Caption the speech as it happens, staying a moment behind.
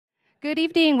Good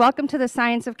evening. Welcome to the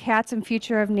Science of Cats and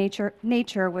Future of Nature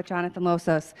with Jonathan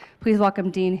Losos. Please welcome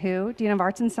Dean Hu, Dean of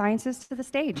Arts and Sciences, to the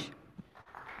stage.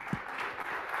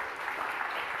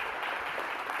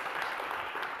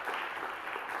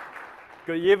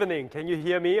 Good evening. Can you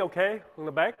hear me okay on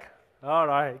the back? All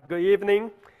right. Good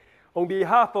evening. On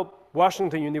behalf of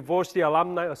Washington University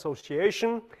Alumni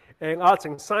Association and Arts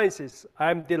and Sciences,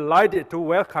 I'm delighted to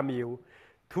welcome you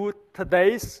to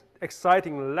today's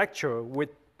exciting lecture with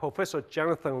Professor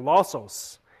Jonathan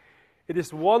Losos. It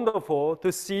is wonderful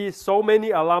to see so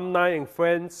many alumni and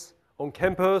friends on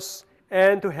campus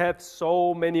and to have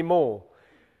so many more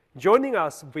joining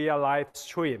us via live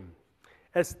stream.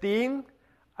 As Dean,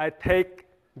 I take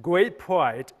great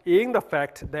pride in the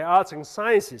fact that Arts and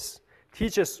Sciences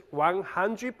teaches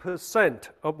 100%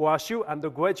 of WashU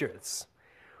undergraduates.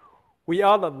 We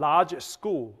are the largest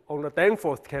school on the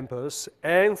Danforth campus,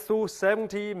 and through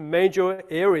 70 major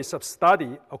areas of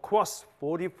study across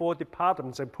 44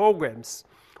 departments and programs,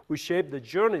 we shape the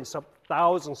journeys of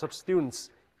thousands of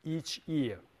students each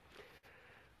year.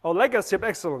 Our legacy of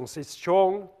excellence is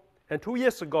strong, and 2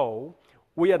 years ago,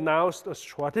 we announced a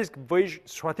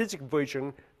strategic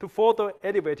vision to further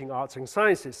elevating arts and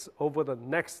sciences over the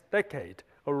next decade,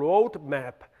 a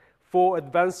roadmap for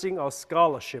advancing our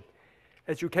scholarship,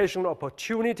 educational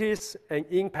opportunities, and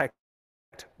impact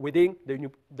within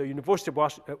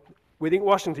within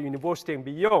Washington University and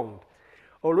beyond.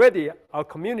 Already, our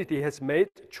community has made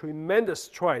tremendous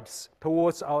strides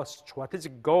towards our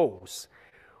strategic goals.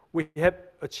 We have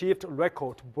achieved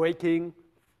record-breaking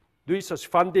research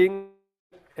funding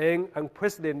and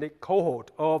unprecedented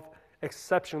cohort of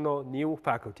exceptional new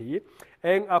faculty,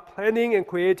 and are planning and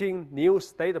creating new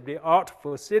state-of-the-art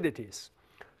facilities.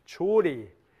 Truly,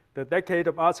 the decade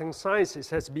of arts and sciences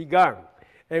has begun,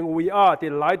 and we are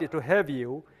delighted to have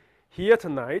you here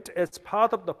tonight as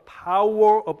part of the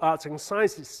Power of Arts and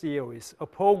Sciences series, a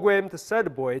program to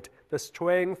celebrate the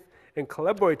strength and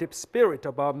collaborative spirit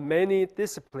of our many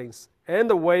disciplines and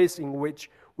the ways in which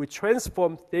we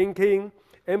transform thinking,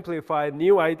 amplify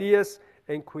new ideas,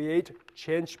 and create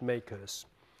change makers.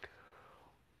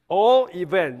 All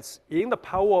events in the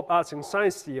Power of Arts and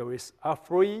Science series are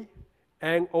free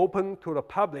and open to the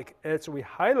public as we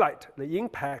highlight the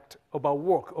impact of our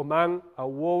work among a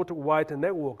worldwide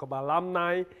network of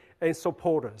alumni and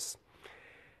supporters.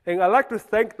 And I'd like to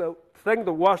thank the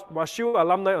WashU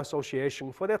Alumni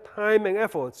Association for their time and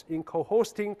efforts in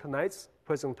co-hosting tonight's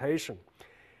presentation.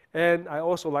 And I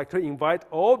also like to invite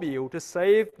all of you to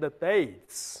save the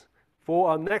dates for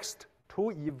our next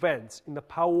two events in the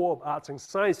Power of Arts and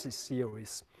Sciences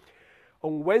series.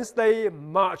 On Wednesday,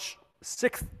 March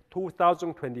 6th,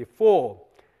 2024,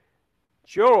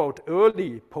 Gerald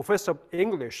Early, Professor of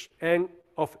English and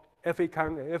of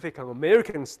African and African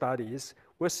American Studies,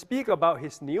 will speak about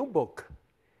his new book,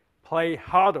 Play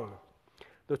Harder,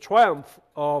 The Triumph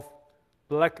of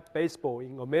Black Baseball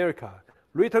in America,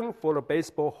 written for the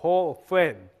Baseball Hall of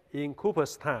Fame in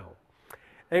Cooperstown.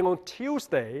 And on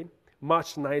Tuesday,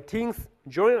 March 19th,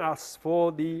 join us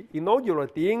for the inaugural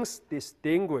Dean's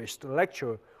Distinguished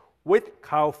Lecture with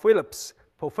Carl Phillips,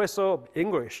 Professor of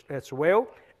English as well,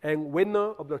 and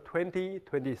winner of the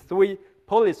 2023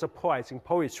 Pulitzer Prize in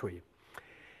Poetry.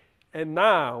 And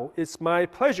now, it's my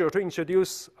pleasure to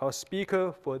introduce our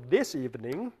speaker for this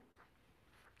evening.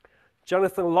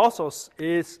 Jonathan Losos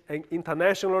is an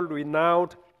internationally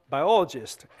renowned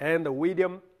biologist and the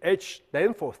William H.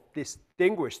 Danforth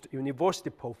Distinguished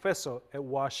University Professor at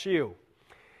WashU.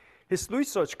 His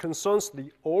research concerns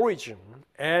the origin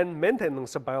and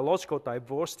maintenance of biological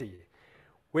diversity.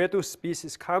 Where do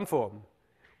species come from?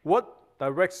 What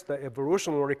directs the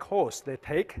evolutionary course they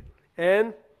take?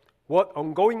 And what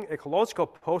ongoing ecological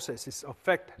processes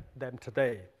affect them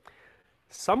today?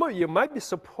 Some of you might be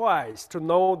surprised to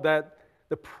know that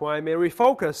the primary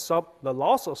focus of the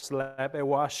Losos lab at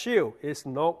WashU is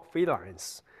not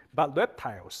felines, but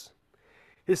reptiles.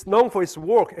 He's known for his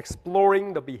work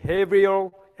exploring the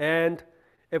behavioral and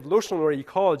evolutionary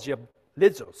ecology of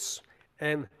lizards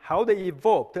and how they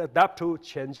evolve to adapt to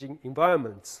changing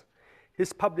environments.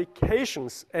 His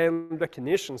publications and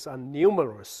recognitions are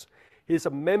numerous. He is a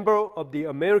member of the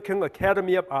American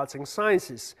Academy of Arts and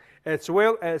Sciences, as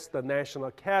well as the National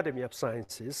Academy of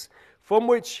Sciences, from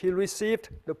which he received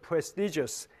the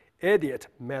prestigious Elliott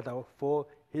Medal for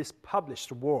his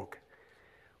published work.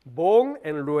 Born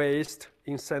and raised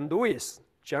in St. Louis,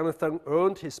 Jonathan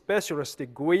earned his bachelor's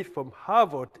degree from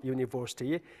Harvard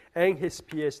University and his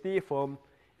PhD from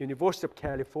University of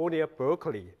California,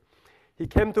 Berkeley. He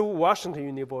came to Washington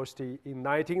University in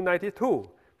 1992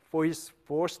 for his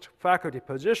first faculty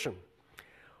position.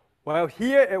 While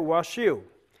here at WashU,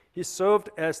 He served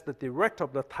as the director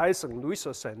of the Tyson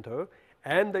Research Center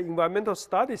and the Environmental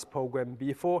Studies program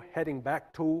before heading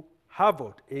back to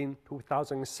Harvard in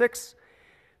 2006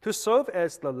 to serve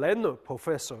as the Leonard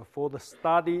Professor for the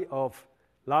study of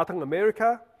Latin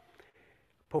America,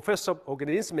 Professor of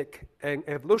Organismic and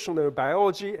Evolutionary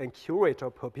Biology and Curator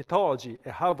of Herpetology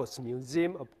at Harvard's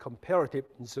Museum of Comparative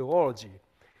Zoology.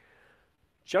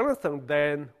 Jonathan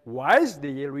then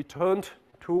wisely returned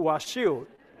to WashU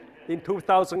in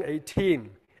 2018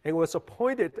 and was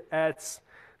appointed as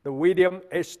the William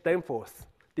H. Danforth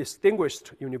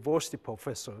Distinguished University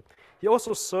Professor. He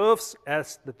also serves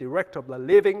as the director of the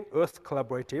Living Earth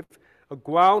Collaborative, a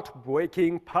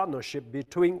groundbreaking partnership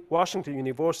between Washington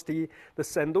University, the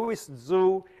St. Louis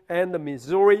Zoo, and the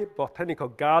Missouri Botanical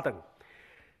Garden.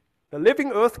 The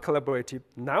Living Earth Collaborative,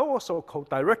 now also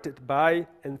co-directed by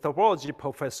anthropology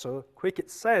professor Cricket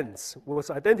Sands, was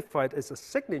identified as a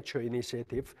signature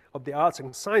initiative of the Arts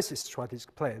and Sciences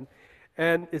Strategic Plan,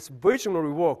 and its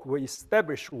visionary work will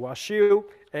establish WashU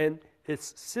and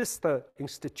its sister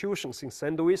institutions in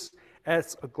St. Louis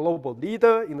as a global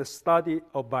leader in the study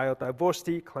of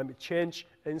biodiversity, climate change,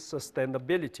 and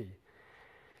sustainability.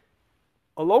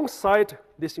 Alongside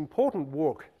this important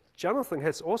work, Jonathan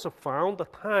has also found the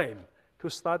time to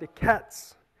study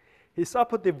cats. His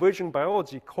upper division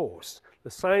biology course, The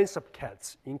Science of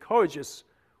Cats, encourages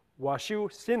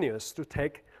WashU seniors to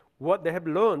take what they have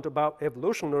learned about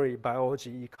evolutionary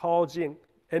biology, ecology,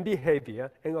 and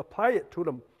behavior and apply it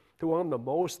to one of the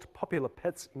most popular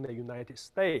pets in the United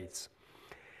States.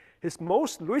 His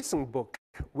most recent book,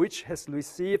 which has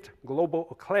received global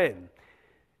acclaim,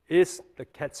 is The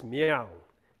Cat's Meow: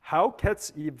 How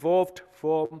Cats Evolved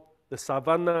from the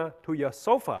Savanna to Your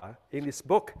Sofa. In this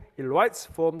book, he writes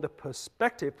from the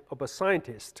perspective of a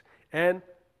scientist and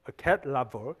a cat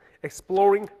lover,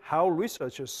 exploring how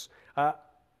researchers are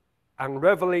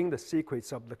unraveling the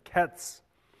secrets of the cats,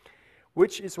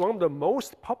 which is one of the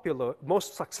most popular,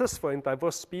 most successful and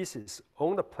diverse species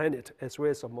on the planet, as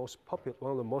well as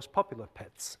one of the most popular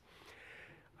pets.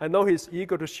 I know he's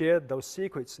eager to share those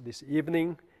secrets this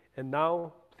evening, and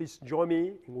now please join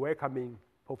me in welcoming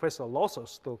Professor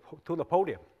Losos to the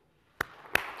podium. Thank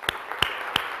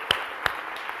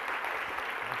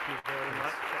you very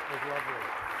much. That was lovely.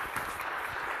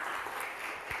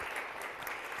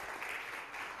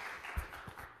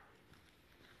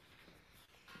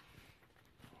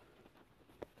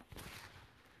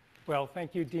 Well,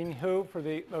 thank you, Dean Hu, for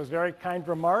those very kind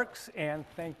remarks, and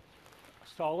thanks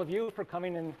to all of you for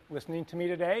coming and listening to me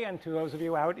today, and to those of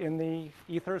you out in the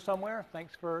ether somewhere,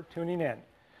 thanks for tuning in.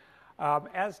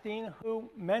 As Dean Hu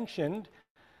mentioned,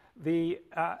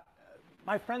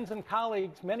 my friends and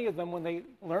colleagues, many of them, when they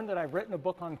learn that I've written a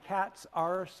book on cats,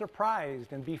 are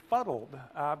surprised and befuddled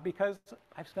because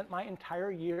I've spent my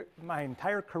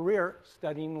entire career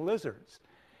studying lizards.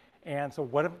 And so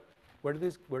where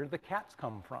did the cats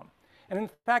come from? And in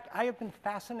fact, I have been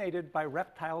fascinated by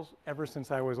reptiles ever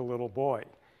since I was a little boy.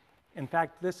 In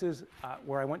fact, this is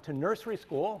where I went to nursery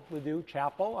school, Ladue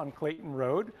Chapel on Clayton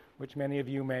Road, which many of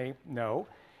you may know.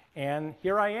 And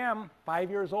here I am, 5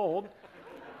 years old.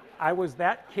 I was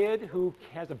that kid who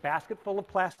has a basket full of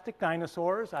plastic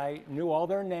dinosaurs. I knew all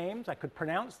their names. I could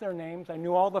pronounce their names. I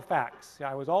knew all the facts.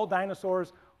 I was all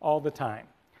dinosaurs all the time.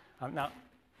 Now,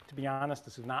 to be honest,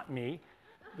 this is not me.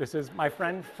 This is my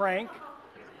friend Frank.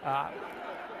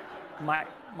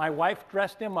 My wife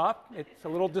dressed him up. It's a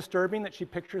little disturbing that she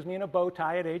pictures me in a bow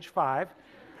tie at age 5.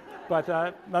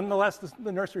 But nonetheless,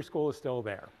 the nursery school is still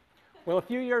there. Well, a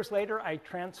few years later, I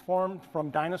transformed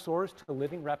from dinosaurs to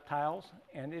living reptiles,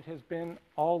 and it has been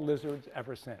all lizards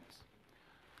ever since.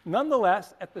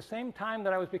 Nonetheless, at the same time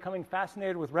that I was becoming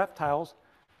fascinated with reptiles,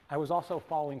 I was also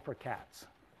falling for cats.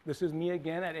 This is me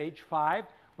again at age 5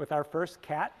 with our first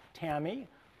cat, Tammy,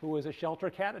 who was a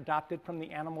shelter cat adopted from the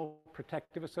Animal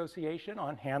Protective Association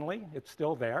on Hanley. It's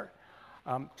still there.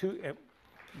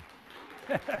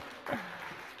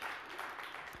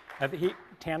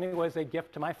 Tammy was a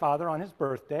gift to my father on his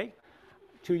birthday.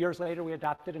 2 years later, we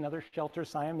adopted another shelter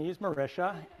Siamese,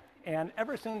 Marisha, and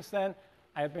ever since then,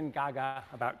 I have been gaga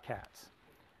about cats.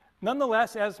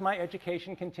 Nonetheless, as my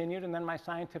education continued and then my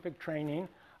scientific training,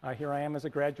 here I am as a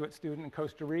graduate student in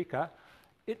Costa Rica,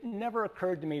 it never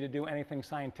occurred to me to do anything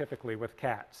scientifically with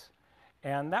cats.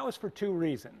 And that was for 2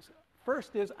 reasons.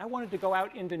 First is I wanted to go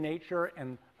out into nature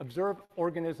and observe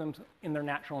organisms in their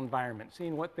natural environment,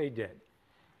 seeing what they did.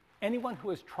 Anyone who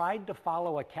has tried to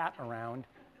follow a cat around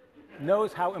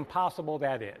knows how impossible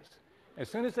that is. As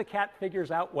soon as the cat figures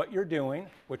out what you're doing,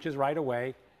 which is right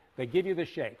away, they give you the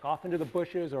shake, off into the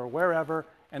bushes or wherever,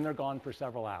 and they're gone for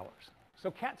several hours.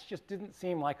 So cats just didn't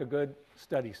seem like a good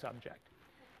study subject.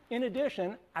 In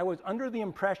addition, I was under the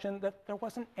impression that there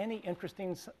wasn't any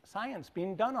interesting science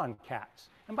being done on cats.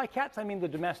 And by cats, I mean the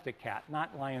domestic cat,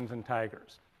 not lions and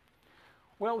tigers.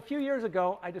 Well, a few years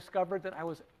ago, I discovered that I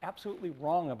was absolutely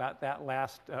wrong about that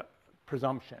last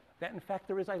presumption. That in fact,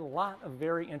 there is a lot of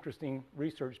very interesting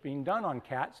research being done on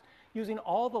cats using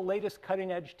all the latest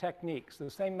cutting edge techniques,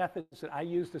 the same methods that I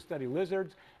use to study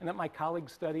lizards and that my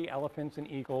colleagues study elephants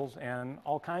and eagles and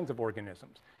all kinds of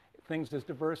organisms. Things as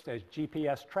diverse as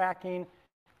GPS tracking,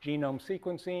 genome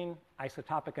sequencing,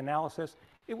 isotopic analysis.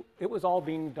 It was all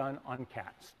being done on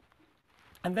cats.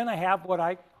 And then I have what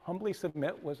I humbly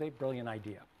submit was a brilliant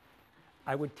idea.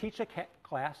 I would teach a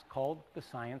class called The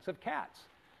Science of Cats.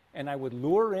 And I would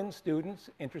lure in students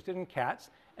interested in cats,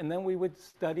 and then we would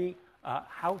study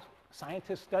how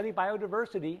scientists study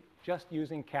biodiversity just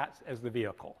using cats as the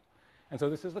vehicle. And so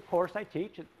this is the course I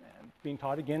teach. It's being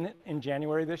taught again in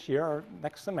January this year, or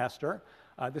next semester.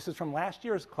 This is from last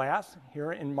year's class.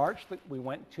 Here in March, we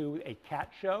went to a cat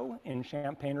show in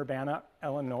Champaign-Urbana,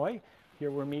 Illinois.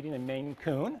 Here we're meeting in Maine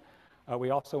Coon. We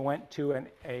also went to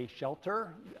a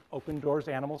shelter, Open Doors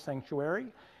Animal Sanctuary.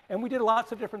 And we did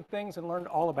lots of different things and learned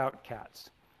all about cats.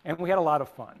 And we had a lot of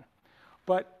fun.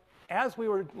 But as we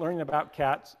were learning about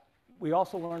cats, we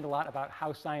also learned a lot about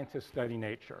how scientists study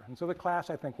nature. And so the class,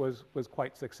 I think, was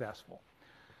quite successful.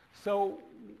 So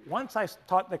once I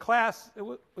taught the class, it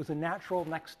was a natural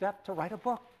next step to write a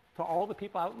book to all the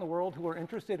people out in the world who are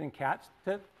interested in cats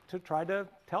to try to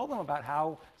tell them about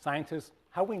how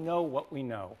we know what we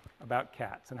know about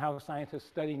cats and how scientists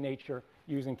study nature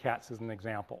using cats as an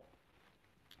example.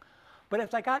 But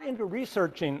as I got into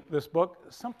researching this book,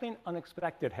 something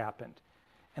unexpected happened.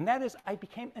 And that is, I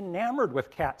became enamored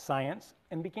with cat science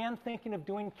and began thinking of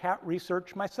doing cat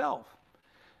research myself.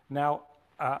 Now,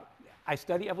 I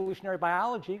study evolutionary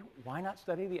biology. Why not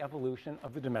study the evolution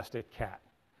of the domestic cat?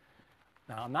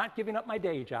 Now, I'm not giving up my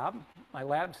day job. My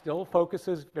lab still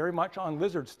focuses very much on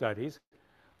lizard studies.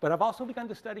 But I've also begun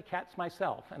to study cats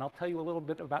myself. And I'll tell you a little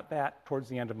bit about that towards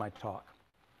the end of my talk.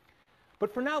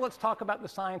 But for now, let's talk about the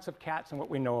science of cats and what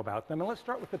we know about them. And let's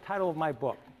start with the title of my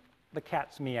book, The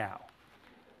Cat's Meow.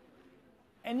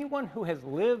 Anyone who has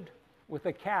lived with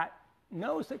a cat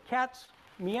knows that cats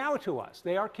meow to us.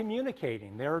 They are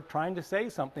communicating. They're trying to say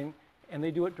something, and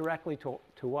they do it directly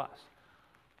to us.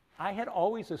 I had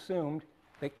always assumed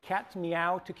that cats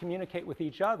meow to communicate with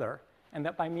each other, and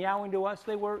that by meowing to us,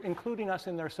 they were including us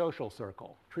in their social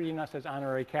circle, treating us as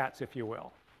honorary cats, if you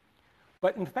will.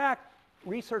 But in fact,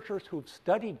 researchers who've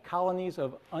studied colonies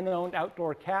of unowned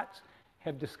outdoor cats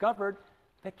have discovered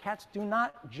that cats do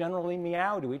not generally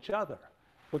meow to each other.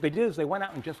 What they did is they went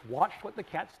out and just watched what the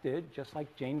cats did, just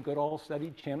like Jane Goodall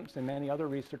studied chimps and many other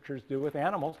researchers do with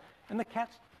animals, and the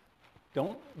cats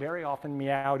don't very often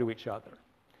meow to each other.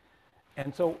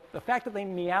 And so the fact that they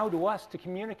meow to us to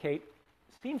communicate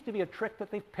seems to be a trick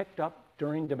that they've picked up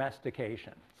during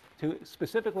domestication,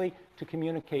 specifically to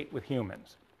communicate with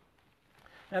humans.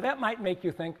 Now that might make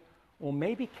you think, well,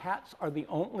 maybe cats are the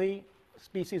only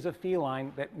species of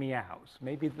feline that meows.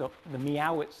 Maybe the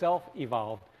meow itself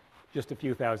evolved just a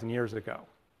few thousand years ago.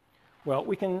 Well,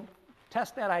 we can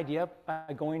test that idea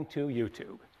by going to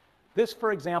YouTube. This,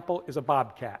 for example, is a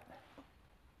bobcat.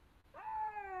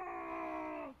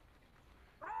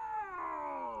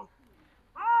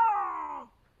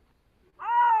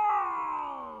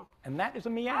 And that is a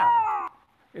meow.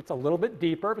 It's a little bit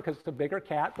deeper because it's a bigger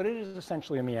cat, but it is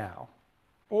essentially a meow.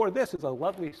 Or this is a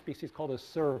lovely species called a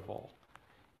serval.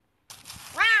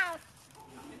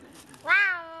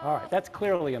 All right, that's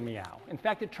clearly a meow. In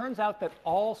fact, it turns out that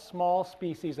all small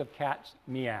species of cats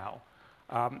meow.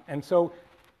 And so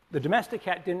the domestic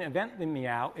cat didn't invent the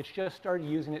meow, it's just started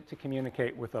using it to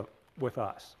communicate with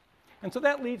us. And so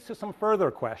that leads to some further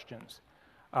questions.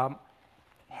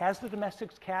 Has the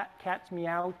domestic cat's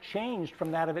meow changed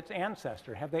from that of its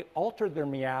ancestor? Have they altered their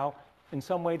meow in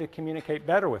some way to communicate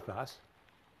better with us?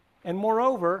 And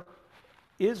moreover,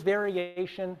 is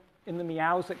variation in the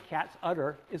meows that cats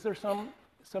utter, is there some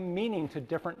meaning to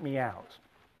different meows?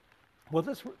 Well,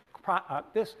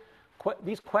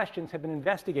 these questions have been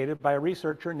investigated by a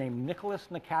researcher named Nicholas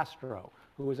Nicastro,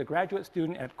 who was a graduate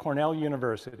student at Cornell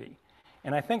University.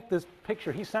 And I think this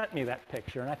picture, he sent me that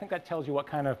picture, and I think that tells you what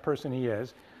kind of person he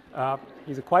is.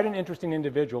 He's quite an interesting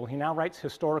individual. He now writes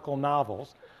historical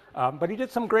novels, but he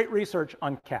did some great research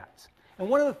on cats. And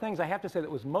one of the things I have to say that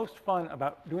was most fun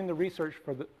about doing the research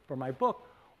for my book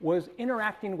was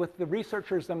interacting with the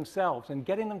researchers themselves and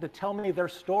getting them to tell me their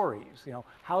stories,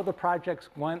 how the projects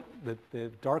went,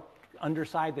 the dark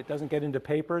underside that doesn't get into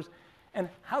papers, and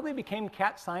how they became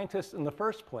cat scientists in the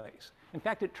first place. In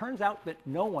fact, it turns out that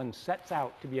no one sets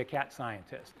out to be a cat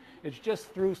scientist. It's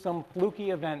just through some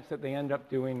fluky events that they end up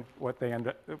doing what they end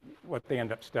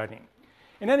up studying.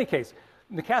 In any case,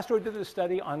 Nicastro did a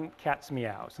study on cat's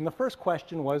meows. And the first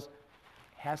question was,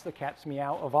 has the cat's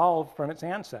meow evolved from its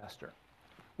ancestor?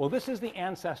 Well, this is the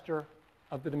ancestor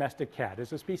of the domestic cat.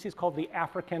 It's a species called the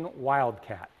African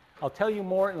wildcat. I'll tell you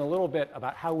more in a little bit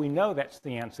about how we know that's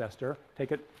the ancestor.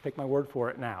 Take my word for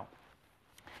it now.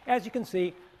 As you can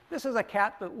see, this is a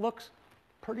cat that looks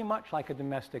pretty much like a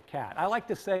domestic cat. I like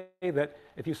to say that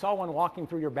if you saw one walking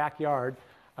through your backyard,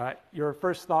 your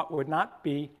first thought would not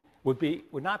be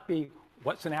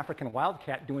what's an African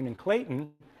wildcat doing in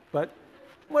Clayton, but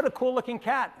what a cool looking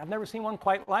cat. I've never seen one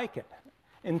quite like it.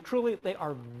 And truly, they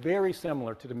are very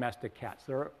similar to domestic cats.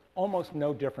 There are almost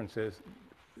no differences,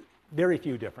 very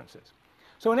few differences.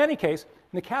 So in any case,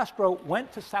 Nicastro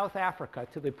went to South Africa,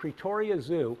 to the Pretoria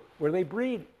Zoo, where they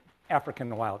breed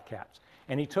African wildcats.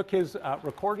 And he took his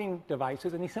recording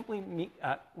devices and he simply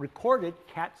recorded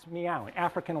cats meowing,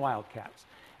 African wildcats.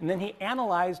 And then he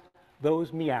analyzed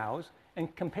those meows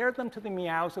and compared them to the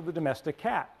meows of the domestic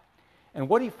cat. And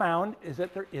what he found is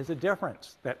that there is a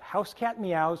difference, that house cat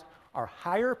meows are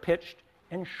higher pitched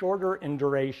and shorter in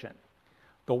duration.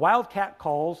 The wildcat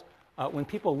calls, when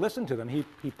people listen to them, he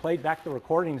played back the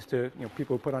recordings to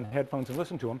people who put on headphones and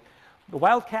listen to them. The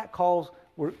wildcat calls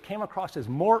came across as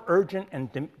more urgent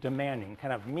and demanding,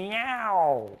 kind of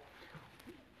meow,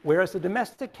 whereas the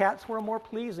domestic cats were a more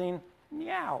pleasing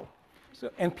meow.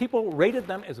 And people rated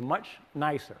them as much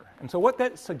nicer. And so what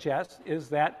that suggests is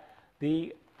that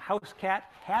the house cat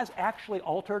has actually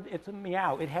altered its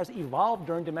meow. It has evolved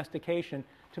during domestication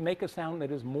to make a sound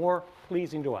that is more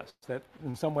pleasing to us, that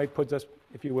in some way puts us,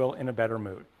 if you will, in a better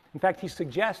mood. In fact, he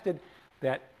suggested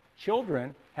that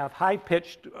children have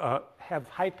high-pitched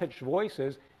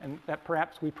voices, and that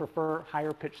perhaps we prefer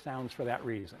higher-pitched sounds for that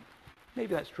reason.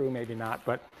 Maybe that's true, maybe not,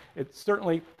 but it's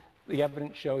certainly, the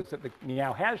evidence shows that the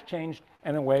meow has changed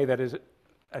in a way that is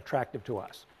attractive to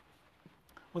us.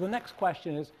 Well, the next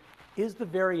question is the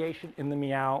variation in the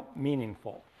meow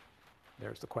meaningful?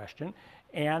 There's the question.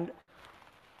 And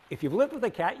if you've lived with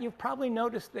a cat, you've probably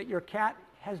noticed that your cat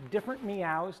has different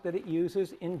meows that it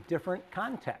uses in different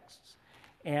contexts.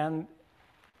 And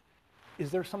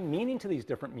is there some meaning to these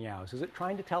different meows? Is it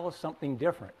trying to tell us something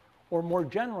different? Or more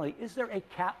generally, is there a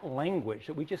cat language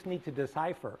that we just need to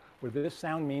decipher, where this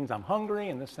sound means I'm hungry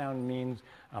and this sound means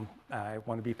I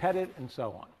want to be petted, and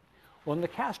so on? Well,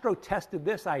 Nicastro tested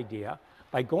this idea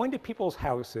by going to people's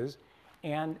houses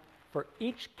and for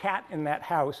each cat in that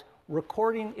house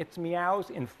recording its meows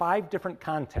in 5 different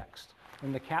contexts.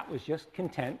 When the cat was just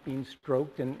content, being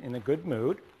stroked and in a good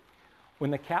mood. When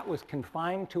the cat was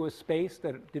confined to a space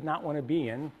that it did not want to be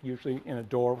in, usually in a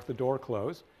door with the door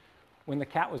closed. When the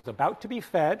cat was about to be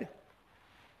fed.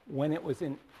 When it was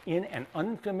in an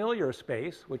unfamiliar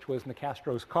space, which was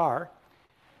Nicastro's car.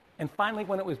 And finally,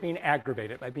 when it was being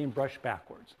aggravated by being brushed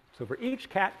backwards. So for each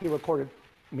cat, he recorded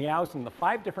meows in the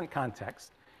 5 different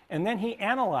contexts, and then he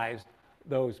analyzed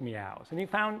those meows. And he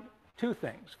found 2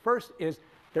 things. First is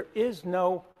there is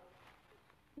no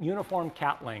uniform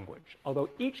cat language. Although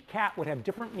each cat would have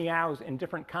different meows in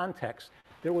different contexts,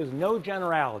 there was no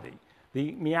generality.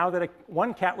 The meow that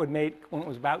one cat would make when it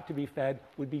was about to be fed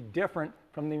would be different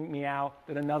from the meow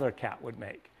that another cat would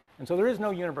make. And so there is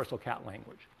no universal cat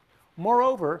language.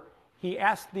 Moreover, he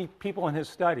asked the people in his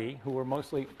study, who were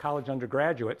mostly college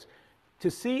undergraduates, to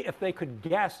see if they could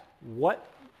guess what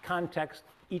context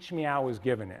each meow was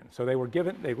given in. So they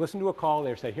listened to a call, they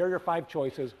would say, here are your 5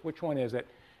 choices, which one is it?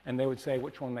 And they would say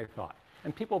which one they thought.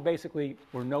 And people basically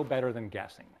were no better than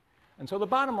guessing. And so the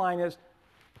bottom line is,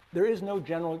 there is no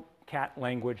general cat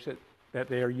language that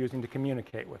they are using to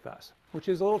communicate with us, which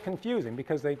is a little confusing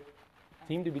because they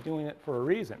seem to be doing it for a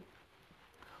reason.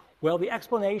 Well, the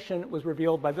explanation was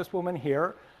revealed by this woman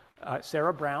here,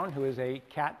 Sarah Brown, who is a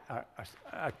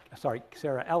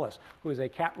Sarah Ellis, who is a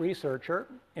cat researcher,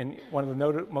 and one of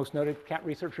the most noted cat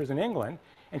researchers in England.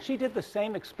 And she did the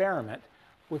same experiment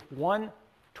with one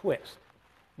twist.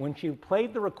 When she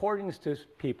played the recordings to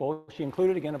people, she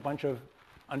included, again, a bunch of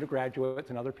undergraduates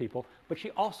and other people, but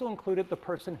she also included the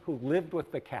person who lived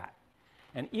with the cat.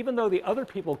 And even though the other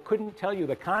people couldn't tell you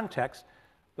the context,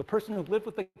 the person who lived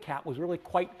with the cat was really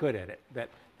quite good at it. That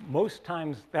most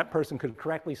times that person could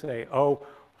correctly say, oh,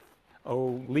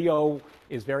 Leo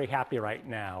is very happy right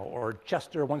now, or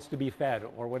Chester wants to be fed,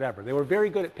 or whatever. They were very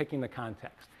good at picking the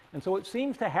context. And so what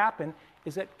seems to happen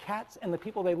is that cats and the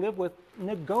people they live with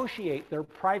negotiate their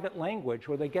private language,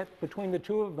 where they get between the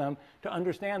 2 of them to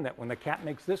understand that when the cat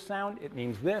makes this sound, it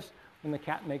means this. When the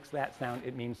cat makes that sound,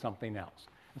 it means something else.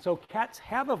 And so cats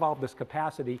have evolved this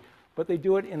capacity but they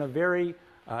do it in a very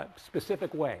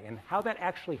specific way. And how that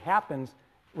actually happens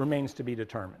remains to be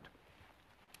determined.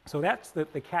 So that's the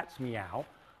cat's meow.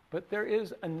 But there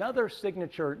is another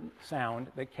signature sound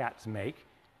that cats make,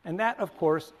 and that, of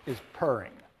course, is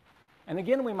purring. And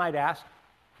again, we might ask,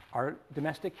 are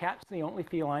domestic cats the only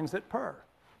felines that purr?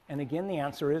 And again, the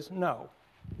answer is no.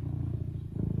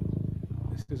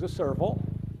 This is a serval,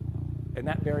 and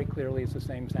that very clearly is the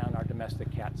same sound our domestic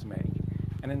cats make.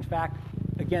 And in fact,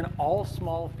 again, all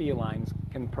small felines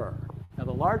can purr. Now,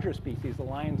 the larger species, the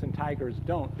lions and tigers,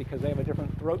 don't because they have a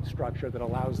different throat structure that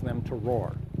allows them to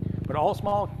roar. But all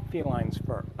small felines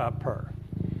purr.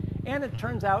 And it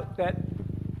turns out that,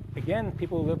 again,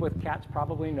 people who live with cats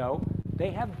probably know,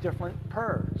 they have different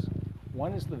purrs.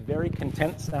 One is the very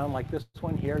content sound, like this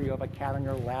one here. You have a cat on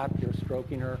your lap, you're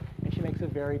stroking her, and she makes a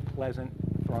very pleasant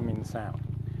thrumming sound.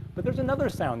 But there's another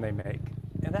sound they make,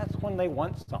 and that's when they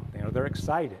want something or they're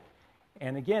excited.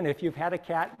 And again, if you've had a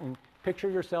cat, and picture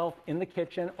yourself in the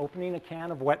kitchen opening a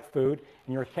can of wet food,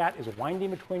 and your cat is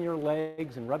winding between your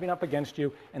legs and rubbing up against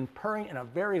you and purring in a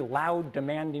very loud,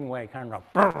 demanding way, kind of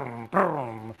a boom,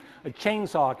 boom, a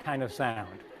chainsaw kind of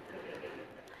sound.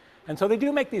 And so they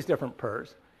do make these different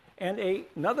purrs. And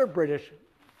another British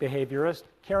behaviorist,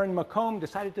 Karen McComb,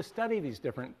 decided to study these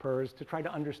different purrs to try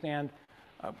to understand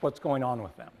what's going on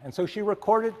with them. And so she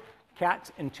recorded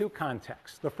cats in two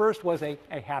contexts. The first was a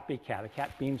happy cat, a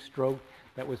cat being stroked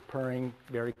that was purring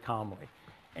very calmly.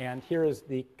 And here is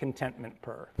the contentment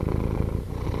purr.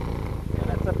 And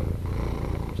that's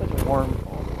such a warm,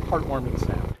 heartwarming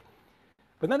sound.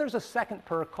 But then there's a second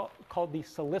purr called the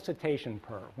solicitation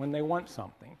purr, when they want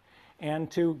something. And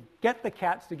to get the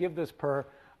cats to give this purr,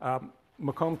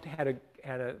 McComb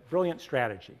had a brilliant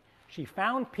strategy. She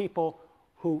found people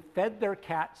who fed their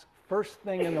cats first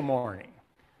thing in the morning.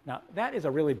 Now, that is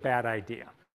a really bad idea.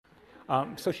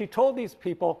 So she told these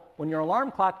people, when your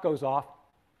alarm clock goes off,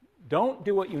 don't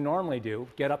do what you normally do,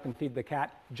 get up and feed the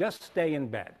cat, just stay in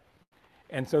bed.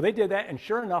 And so they did that, and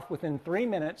sure enough, within 3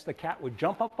 minutes, the cat would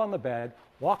jump up on the bed,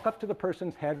 walk up to the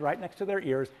person's head right next to their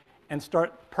ears, and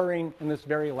start purring in this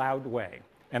very loud way.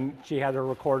 And she had a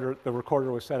recorder, the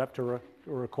recorder was set up to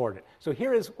record it. So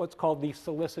here is what's called the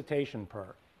solicitation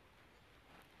purr.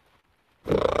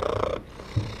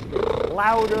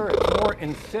 Louder, it's more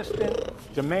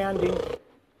insistent, demanding.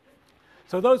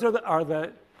 So those are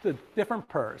the different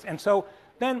purrs. And so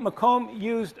then McComb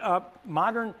used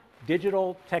modern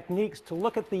digital techniques to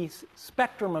look at the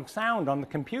spectrum of sound on the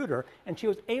computer, and she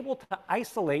was able to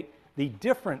isolate the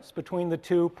difference between the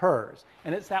two purrs.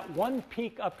 And it's that one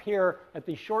peak up here at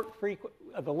the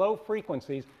the low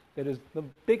frequencies that is the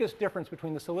biggest difference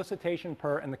between the solicitation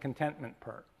purr and the contentment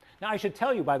purr. Now, I should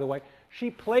tell you, by the way,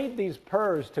 she played these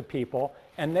purrs to people,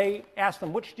 and they asked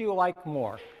them, which do you like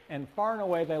more? And far and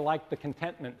away, they liked the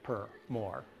contentment purr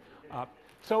more.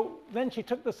 So then she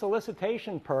took the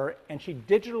solicitation purr, and she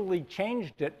digitally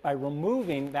changed it by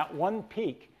removing that one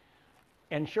peak.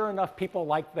 And sure enough, people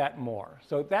like that more.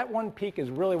 So that one peak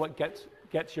is really what gets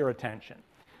your attention.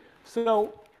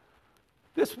 So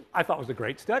this, I thought, was a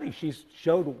great study. She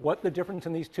showed what the difference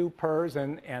in these two purrs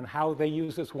and how they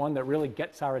use this one that really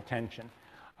gets our attention.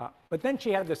 But then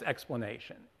she had this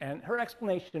explanation. And her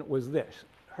explanation was this.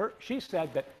 She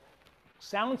said that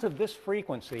sounds of this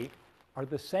frequency are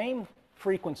the same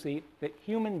frequency that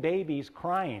human babies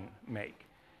crying make.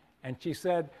 And she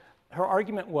said her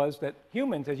argument was that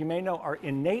humans, as you may know, are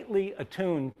innately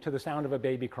attuned to the sound of a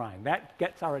baby crying. That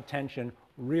gets our attention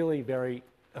really very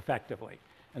effectively.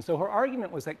 And so her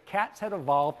argument was that cats had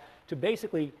evolved to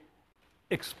basically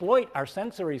exploit our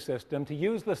sensory system to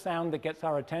use the sound that gets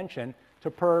our attention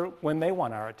to purr when they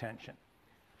want our attention.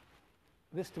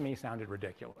 This to me sounded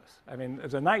ridiculous. I mean,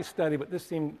 it's a nice study, but this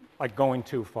seemed like going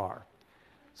too far.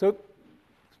 So,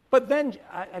 but then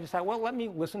I decided, well, let me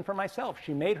listen for myself.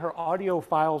 She made her audio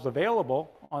files available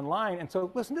online, and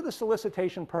so listen to the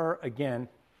solicitation purr again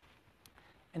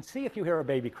and see if you hear a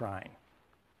baby crying.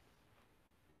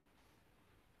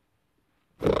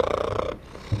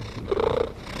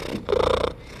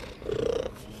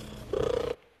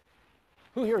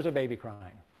 Who hears a baby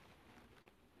crying?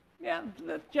 Yeah,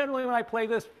 generally when I play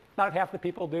this, about half the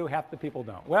people do, half the people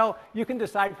don't. Well, you can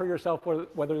decide for yourself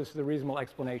whether this is a reasonable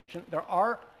explanation. There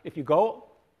are, if you go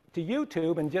to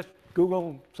YouTube and just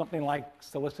Google something like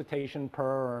solicitation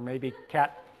purr or maybe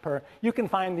cat purr, you can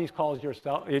find these calls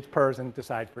yourself, these purrs, and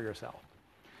decide for yourself.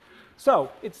 So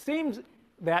it seems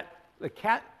that the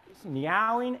cat's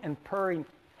meowing and purring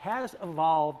has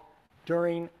evolved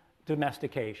during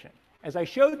domestication. As I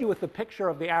showed you with the picture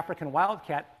of the African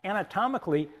wildcat,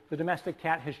 anatomically, the domestic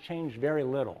cat has changed very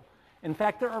little. In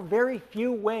fact, there are very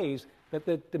few ways that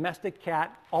the domestic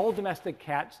cat, all domestic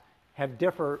cats have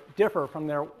differ from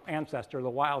their ancestor, the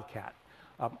wild cat.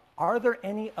 Are there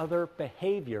any other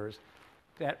behaviors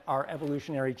that are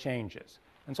evolutionary changes?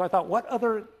 And so I thought, what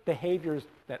other behaviors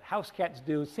that house cats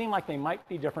do seem like they might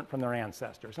be different from their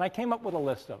ancestors? And I came up with a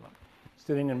list of them.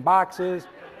 Sitting in boxes,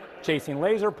 chasing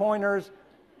laser pointers,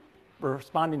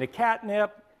 responding to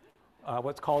catnip,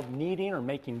 what's called kneading or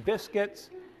making biscuits,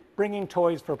 bringing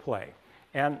toys for play.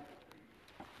 And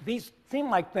these seem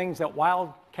like things that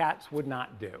wild cats would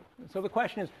not do. So the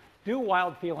question is, do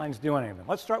wild felines do any of them?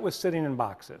 Let's start with sitting in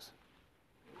boxes.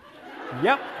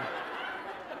 Yep.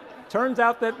 Turns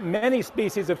out that many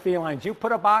species of felines, you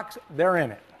put a box, they're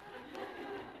in it.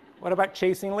 What about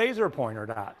chasing laser pointer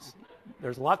dots?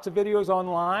 There's lots of videos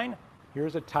online.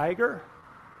 Here's a tiger,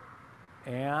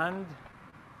 and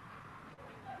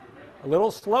a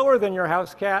little slower than your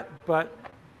house cat, but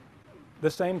the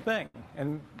same thing.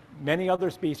 And many other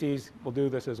species will do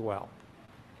this as well.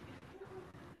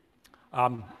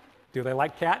 Do they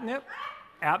like catnip?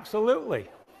 Absolutely.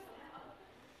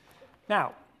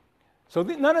 Now, so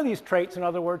none of these traits, in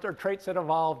other words, are traits that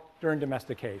evolved during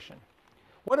domestication.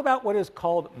 What about what is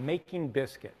called making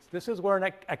biscuits? This is where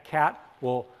a cat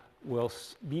will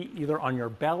be either on your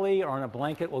belly or on a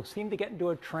blanket, will seem to get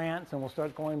into a trance and will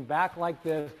start going back like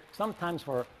this, sometimes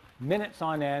for minutes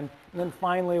on end, and then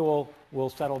finally will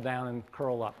settle down and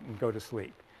curl up and go to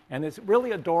sleep. And it's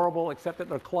really adorable, except that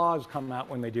their claws come out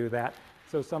when they do that.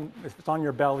 So if it's on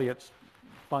your belly, it's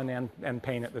fun and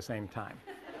pain at the same time.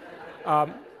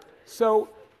 So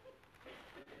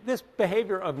this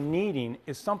behavior of kneading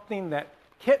is something that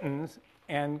kittens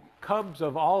and cubs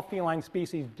of all feline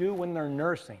species do when they're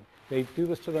nursing. They do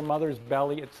this to their mother's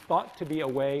belly. It's thought to be a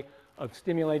way of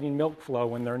stimulating milk flow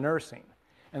when they're nursing.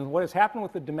 And what has happened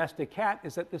with the domestic cat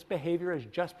is that this behavior has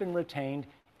just been retained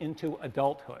into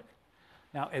adulthood.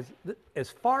 Now, as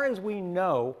far as we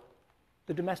know,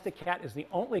 the domestic cat is the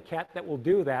only cat that will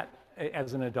do that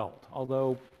as an adult,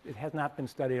 although it has not been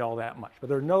studied all that much. But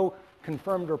there are no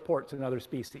confirmed reports in other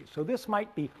species. So this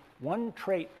might be one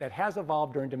trait that has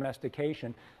evolved during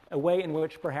domestication, a way in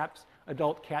which perhaps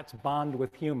adult cats bond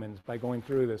with humans by going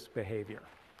through this behavior.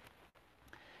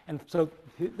 And so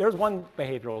there's one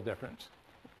behavioral difference.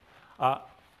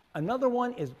 Another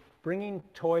one is bringing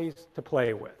toys to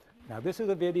play with. Now, this is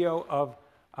a video of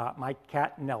my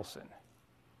cat, Nelson.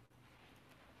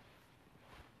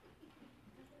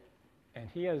 And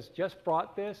he has just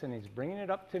brought this, and he's bringing it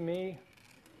up to me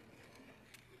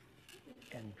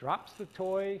and drops the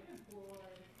toy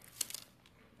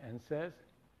and says,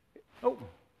 oh,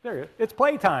 there he is. It's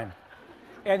playtime.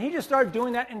 And he just started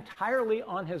doing that entirely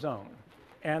on his own.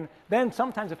 And then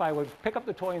sometimes if I would pick up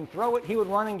the toy and throw it, he would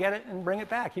run and get it and bring it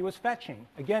back. He was fetching.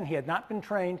 Again, he had not been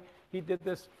trained. He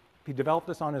developed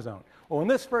this on his own. Well, when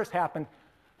this first happened,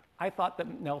 I thought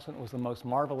that Nelson was the most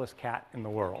marvelous cat in the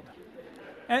world.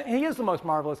 And he is the most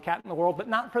marvelous cat in the world, but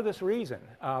not for this reason.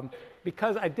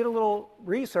 Because I did a little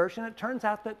research, and it turns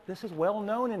out that this is well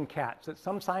known in cats, that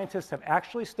some scientists have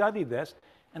actually studied this,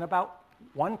 and about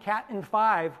 1 cat in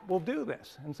 5 will do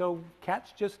this. And so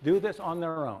cats just do this on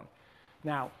their own.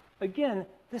 Now, again,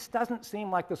 this doesn't seem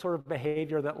like the sort of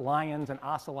behavior that lions and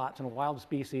ocelots and wild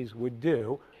species would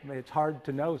do. I mean, it's hard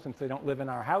to know since they don't live in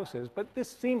our houses, but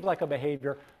this seems like a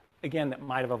behavior, again, that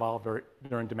might have evolved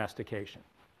during domestication.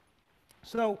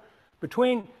 So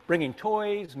between bringing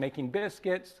toys, making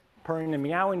biscuits, purring and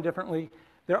meowing differently,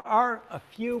 there are a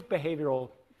few behavioral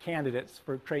candidates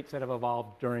for traits that have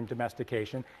evolved during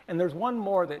domestication, and there's one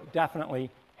more that definitely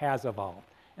has evolved,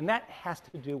 and that has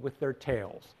to do with their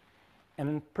tails. And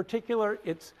in particular,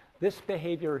 it's this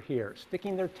behavior here,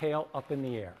 sticking their tail up in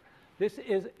the air. This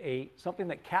is something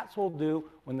that cats will do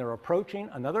when they're approaching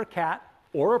another cat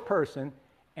or a person,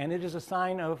 and it is a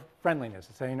sign of friendliness.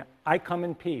 It's saying, I come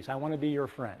in peace. I want to be your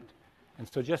friend. And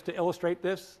so just to illustrate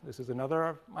this is another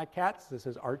of my cats. This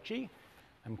is Archie.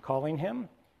 I'm calling him.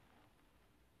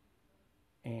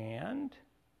 And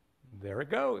there it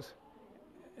goes.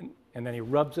 And then he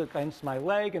rubs it against my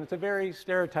leg, and it's a very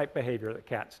stereotype behavior that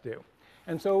cats do.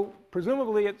 And so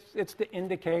presumably it's to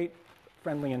indicate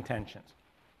friendly intentions.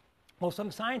 Well,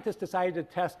 some scientists decided to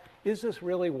test, is this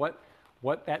really what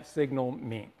that signal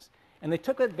means? And they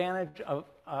took advantage of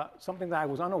something that I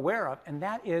was unaware of, and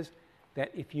that is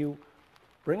that if you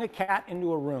bring a cat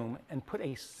into a room and put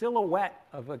a silhouette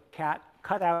of a cat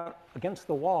cut out against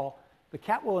the wall, the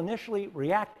cat will initially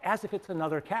react as if it's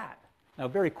another cat. Now,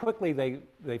 very quickly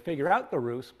they figure out the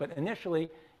ruse, but initially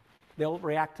they'll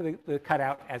react to the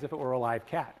cutout as if it were a live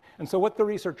cat. And so what the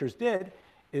researchers did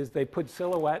is they put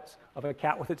silhouettes of a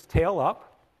cat with its tail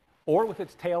up or with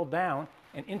its tail down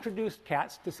and introduced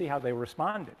cats to see how they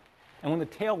responded. And when the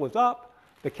tail was up,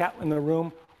 the cat in the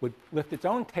room would lift its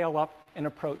own tail up and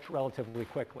approach relatively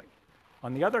quickly.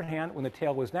 On the other hand, when the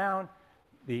tail was down,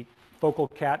 the focal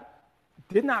cat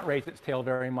did not raise its tail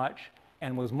very much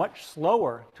and was much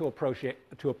slower to approach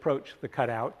the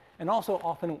cutout, and also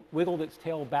often wiggled its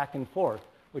tail back and forth,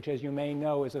 which, as you may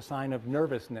know, is a sign of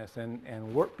nervousness and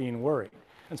being worried.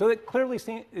 And so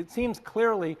it seems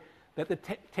clearly that the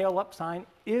tail up sign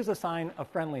is a sign of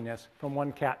friendliness from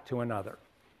one cat to another.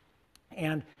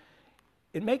 And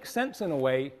it makes sense in a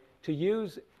way to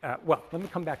use, well, let me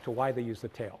come back to why they use the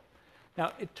tail.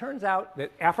 Now, it turns out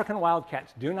that African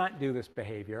wildcats do not do this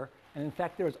behavior, and in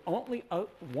fact, there's only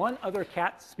one other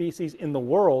cat species in the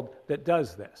world that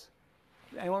does this.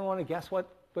 Anyone want to guess what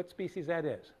species that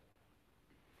is?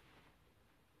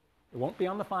 It won't be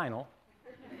on the final.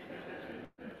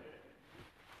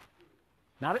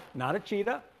 Not a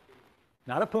cheetah,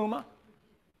 not a puma.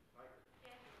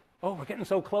 Oh, we're getting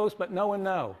so close, but no and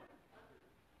no.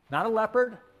 Not a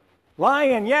leopard.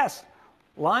 Lion, yes.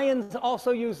 Lions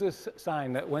also use this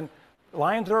sign that when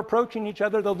lions are approaching each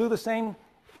other, they'll do the same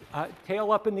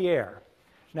tail up in the air.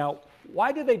 Now,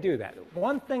 why do they do that?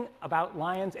 One thing about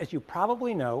lions, as you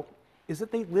probably know, is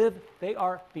that they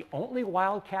are the only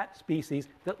wildcat species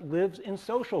that lives in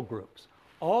social groups.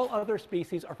 All other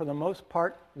species are, for the most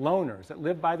part, loners that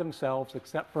live by themselves,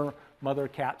 except for mother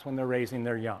cats when they're raising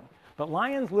their young. But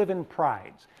lions live in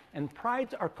prides, and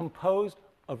prides are composed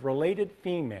of related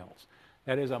females.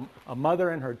 That is, a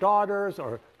mother and her daughters,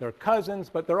 or their cousins,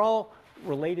 but they're all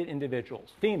related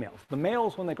individuals, females. The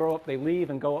males, when they grow up, they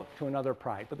leave and go to another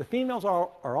pride. But the females are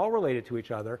all related to each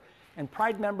other. And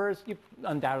pride members, you've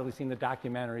undoubtedly seen the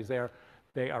documentaries there.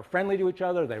 They are friendly to each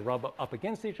other. They rub up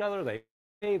against each other.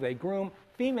 They groom.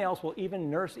 Females will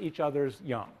even nurse each other's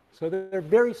young. So they're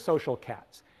very social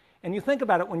cats. And you think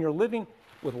about it, when you're living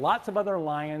with lots of other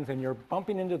lions and you're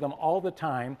bumping into them all the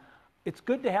time, it's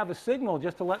good to have a signal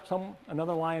just to let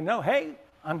another lion know, hey,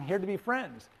 I'm here to be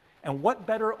friends. And what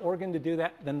better organ to do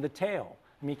that than the tail?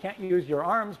 I mean, you can't use your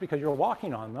arms because you're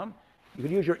walking on them. You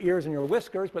could use your ears and your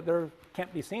whiskers, but they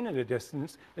can't be seen at a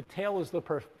distance. The tail is the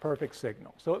perfect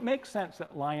signal. So it makes sense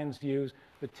that lions use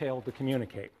the tail to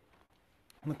communicate.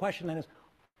 And the question then is,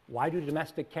 why do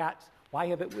domestic cats,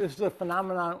 this is a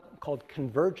phenomenon called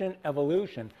convergent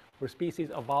evolution, where species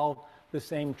evolve the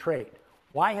same trait.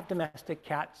 Why have domestic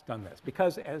cats done this?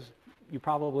 Because, as you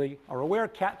probably are aware,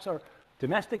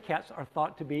 domestic cats are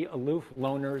thought to be aloof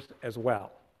loners as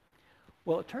well.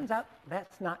 Well, it turns out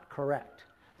that's not correct.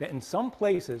 That in some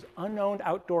places, unknown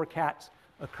outdoor cats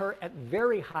occur at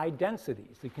very high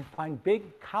densities. You can find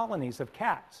big colonies of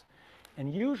cats.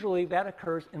 And usually that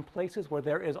occurs in places where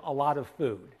there is a lot of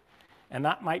food. And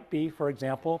that might be, for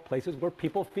example, places where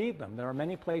people feed them. There are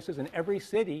many places in every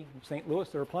city, in St. Louis,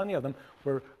 there are plenty of them,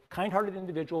 where kind-hearted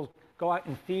individuals go out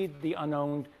and feed the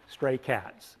unowned stray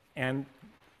cats. And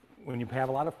when you have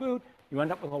a lot of food, you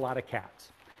end up with a lot of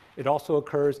cats. It also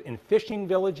occurs in fishing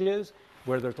villages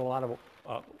where there's a lot of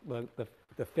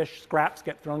the fish scraps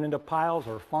get thrown into piles,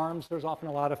 or farms, there's often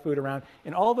a lot of food around.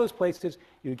 In all those places,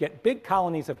 you get big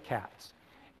colonies of cats.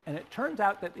 And it turns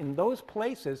out that in those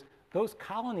places, those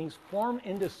colonies form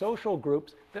into social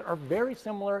groups that are very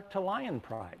similar to lion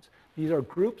prides. These are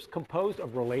groups composed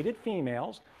of related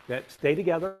females that stay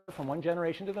together from one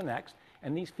generation to the next,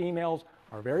 and these females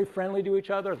are very friendly to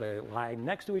each other. They lie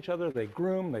next to each other, they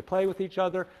groom, they play with each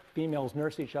other. Females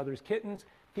nurse each other's kittens.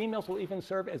 Females will even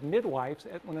serve as midwives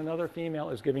when another female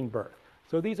is giving birth.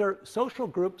 So these are social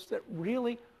groups that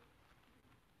really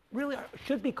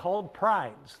should be called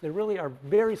prides. They really are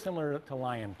very similar to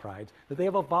lion prides, that they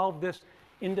have evolved this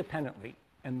independently.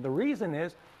 And the reason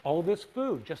is all this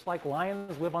food. Just like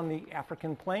lions live on the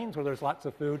African plains where there's lots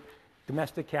of food,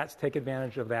 domestic cats take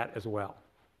advantage of that as well.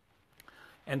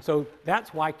 And so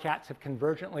that's why cats have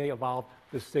convergently evolved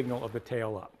the signal of the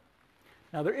tail up.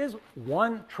 Now, there is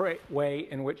one way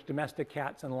in which domestic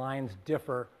cats and lions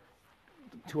differ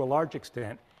to a large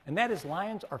extent, and that is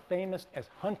lions are famous as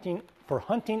hunting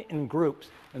in groups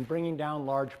and bringing down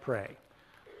large prey.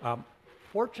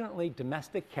 Fortunately,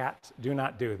 domestic cats do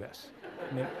not do this.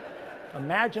 I mean,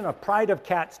 imagine a pride of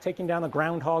cats taking down a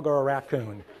groundhog or a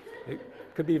raccoon. It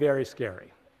could be very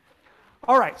scary.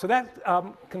 All right, so that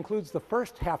concludes the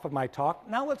first half of my talk.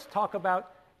 Now let's talk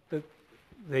about the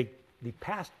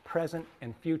past, present,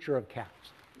 and future of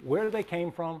cats. Where they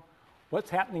came from,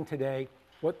 what's happening today,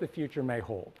 what the future may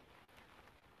hold.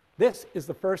 This is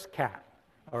the first cat,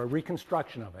 or a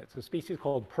reconstruction of it. It's a species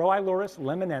called Proilurus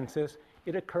lemonensis.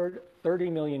 It occurred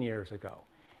 30 million years ago.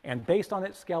 And based on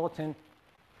its skeleton,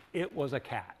 it was a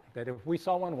cat. That if we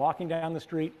saw one walking down the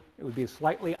street, it would be a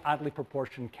slightly oddly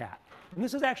proportioned cat. And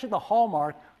this is actually the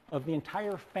hallmark of the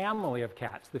entire family of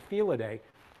cats, the Felidae,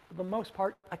 for the most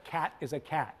part, a cat is a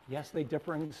cat. Yes, they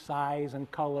differ in size and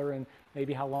color and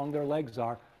maybe how long their legs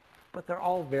are, but they're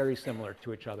all very similar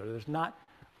to each other.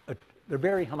 They're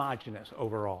very homogeneous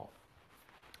overall.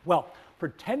 Well, for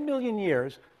 10 million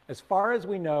years, as far as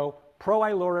we know,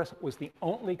 Proilurus was the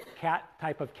only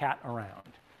type of cat around.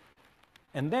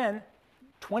 And then,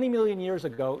 20 million years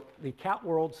ago, the cat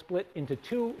world split into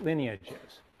two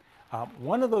lineages.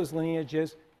 One of those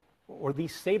lineages were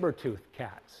these saber-toothed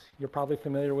cats. You're probably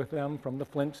familiar with them from the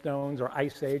Flintstones or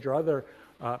Ice Age or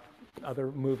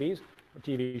other movies or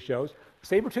TV shows.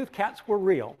 Saber-toothed cats were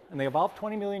real, and they evolved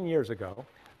 20 million years ago.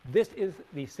 This is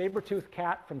the saber-toothed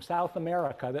cat from South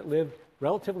America that lived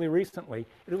relatively recently.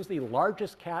 It was the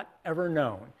largest cat ever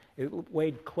known. It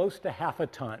weighed close to half a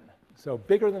ton, so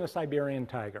bigger than a Siberian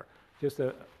tiger, just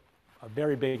a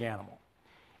very big animal.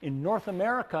 In North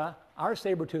America, our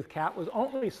saber-toothed cat was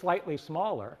only slightly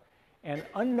smaller, and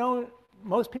unknown,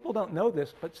 most people don't know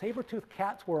this, but saber-toothed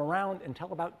cats were around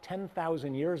until about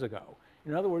 10,000 years ago.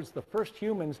 In other words, the first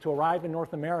humans to arrive in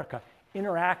North America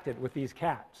interacted with these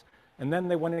cats. And then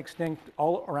they went extinct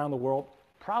all around the world,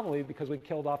 probably because we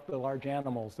killed off the large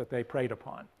animals that they preyed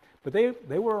upon. But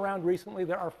they were around recently.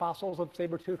 There are fossils of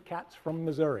saber-toothed cats from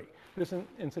Missouri. This,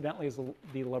 incidentally, is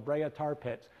the La Brea tar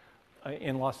pits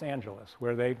in Los Angeles,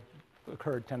 where they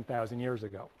occurred 10,000 years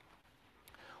ago.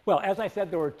 Well, as I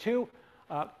said, there were two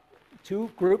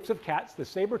groups of cats, the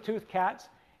saber-toothed cats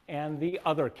and the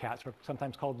other cats, or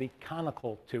sometimes called the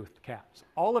conical-toothed cats.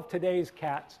 All of today's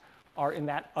cats are in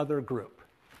that other group.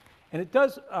 And it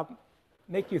does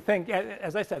make you think,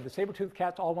 as I said, the saber-toothed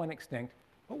cats all went extinct,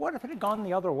 but what if it had gone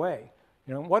the other way?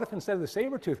 You know, what if instead of the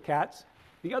saber-toothed cats,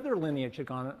 the other lineage had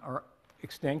gone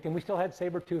extinct and we still had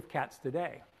saber-toothed cats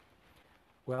today?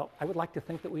 Well, I would like to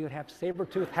think that we would have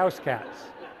saber-toothed house cats.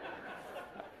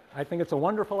 I think it's a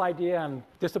wonderful idea. I'm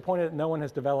disappointed that no one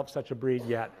has developed such a breed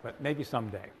yet, but maybe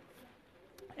someday.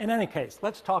 In any case,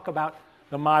 let's talk about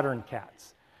the modern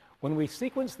cats. When we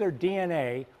sequence their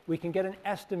DNA, we can get an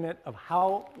estimate of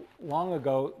how long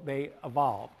ago they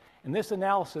evolved. And this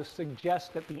analysis suggests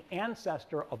that the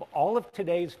ancestor of all of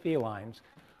today's felines,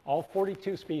 all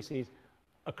 42 species,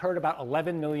 occurred about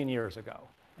 11 million years ago.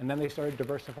 And then they started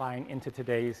diversifying into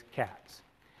today's cats.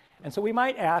 And so we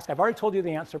might ask, I've already told you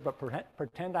the answer, but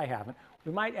pretend I haven't.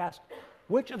 We might ask,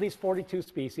 which of these 42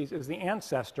 species is the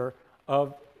ancestor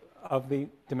of the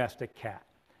domestic cat?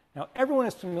 Now, everyone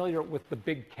is familiar with the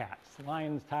big cats,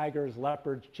 lions, tigers,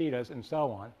 leopards, cheetahs, and so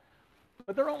on.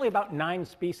 But there are only about 9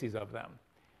 species of them.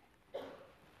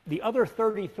 The other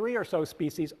 33 or so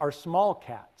species are small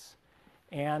cats.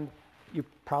 And you've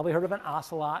probably heard of an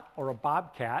ocelot or a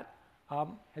bobcat.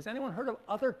 Has anyone heard of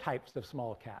other types of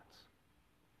small cats?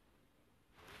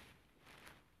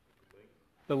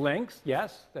 The lynx,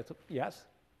 yes, yes.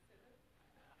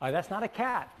 That's not a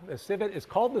cat. The civet is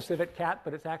called the civet cat,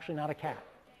 but it's actually not a cat.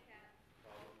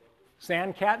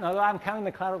 Sand cat? No, I'm counting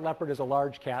the clouded leopard as a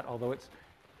large cat, although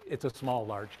it's a small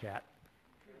large cat.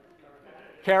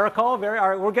 Caracal, all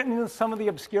right, we're getting into some of the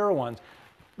obscure ones.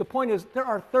 The point is, there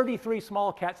are 33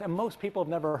 small cats, and most people have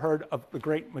never heard of the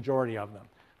great majority of them.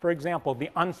 For example, the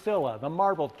oncilla, the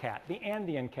marbled cat, the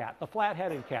Andean cat, the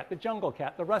flat-headed cat, the jungle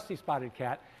cat, the rusty-spotted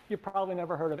cat. You've probably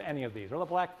never heard of any of these, or the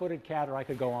black-footed cat, or I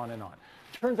could go on and on.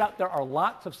 Turns out there are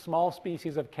lots of small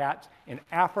species of cats in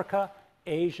Africa,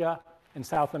 Asia, and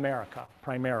South America,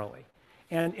 primarily.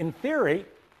 And in theory,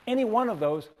 any one of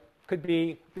those could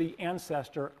be the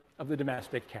ancestor of the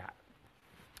domestic cat.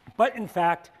 But in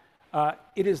fact,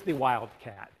 it is the wild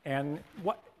cat. And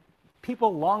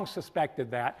people long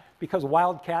suspected that because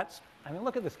wild cats, I mean,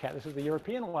 look at this cat. This is the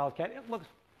European wild cat. It looks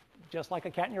just like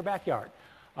a cat in your backyard.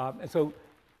 And so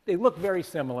they look very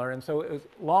similar. And so it has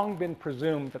long been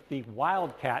presumed that the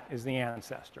wild cat is the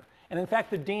ancestor. And in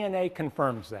fact, the DNA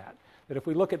confirms that. That if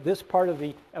we look at this part of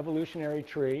the evolutionary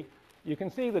tree, you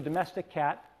can see the domestic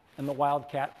cat and the wild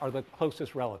cat are the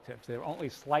closest relatives. They're only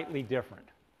slightly different.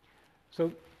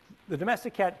 So the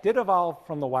domestic cat did evolve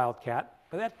from the wild cat,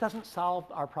 but that doesn't solve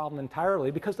our problem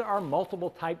entirely because there are multiple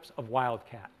types of wild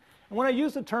cat. And when I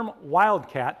use the term wild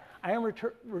cat, I am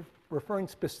referring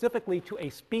specifically to a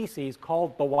species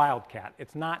called the wild cat.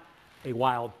 It's not a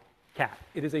wild cat.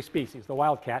 It is a species, the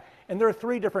wild cat. And there are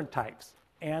 3 different types.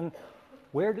 And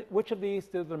which of these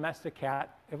did the domestic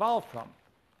cat evolve from?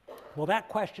 Well, that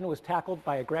question was tackled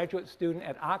by a graduate student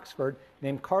at Oxford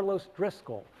named Carlos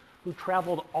Driscoll, who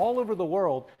traveled all over the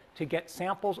world to get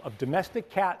samples of domestic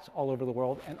cats all over the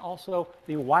world and also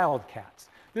the wild cats.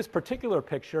 This particular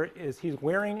picture is he's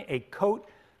wearing a coat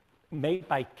made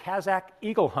by Kazakh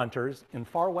eagle hunters in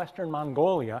far western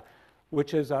Mongolia,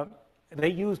 which is they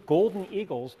used golden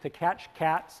eagles to catch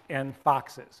cats and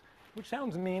foxes, which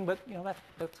sounds mean, but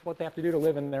that's what they have to do to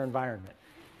live in their environment.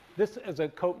 This is a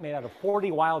coat made out of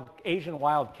 40 Asian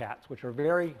wildcats, which are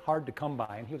very hard to come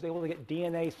by, and he was able to get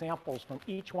DNA samples from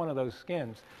each one of those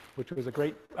skins, which was a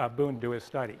great boon to his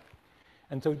study.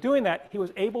 And so doing that, he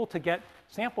was able to get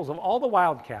samples of all the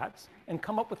wildcats and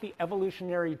come up with the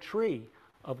evolutionary tree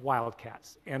of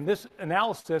wildcats. And this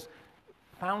analysis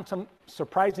found some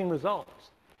surprising results.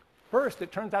 First,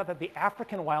 it turns out that the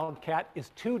African wildcat is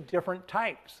two different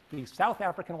types, the South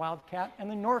African wildcat and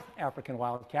the North African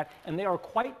wildcat, and they are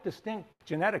quite distinct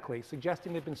genetically,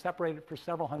 suggesting they've been separated for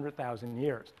several 100,000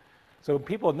 years. So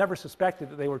people had never suspected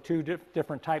that they were two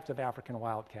different types of African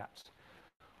wildcats.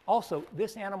 Also,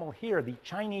 this animal here, the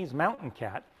Chinese mountain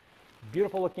cat,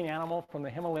 beautiful looking animal from the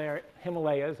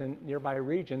Himalayas and nearby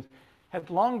regions, has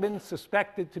long been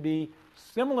suspected to be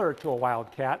similar to a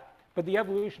wildcat, but the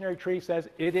evolutionary tree says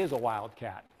it is a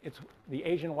wildcat. The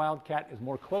Asian wildcat is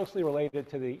more closely related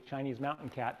to the Chinese mountain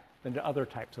cat than to other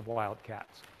types of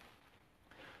wildcats.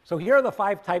 So here are the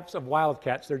 5 types of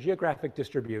wildcats, their geographic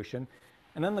distribution,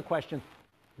 and then the question,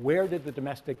 where did the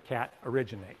domestic cat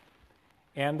originate?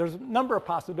 And there's a number of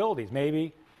possibilities.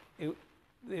 Maybe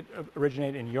it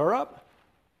originated in Europe,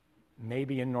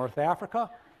 maybe in North Africa,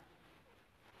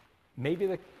 maybe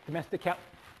the domestic cat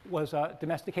was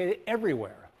domesticated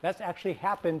everywhere. That's actually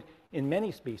happened in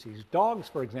many species. Dogs,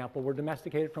 for example, were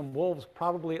domesticated from wolves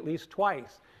probably at least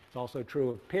twice. It's also true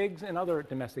of pigs and other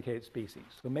domesticated species.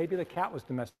 So maybe the cat was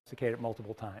domesticated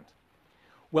multiple times.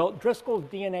 Well, Driscoll's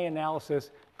DNA analysis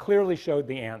clearly showed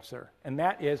the answer, and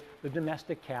that is the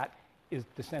domestic cat is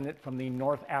descended from the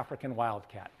North African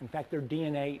wildcat. In fact, their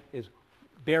DNA is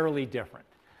barely different.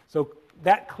 So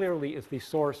that clearly is the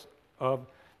source of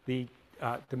the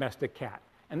domestic cat.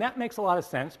 And that makes a lot of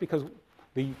sense because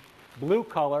the blue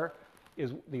color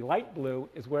is the light blue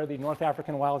is where the North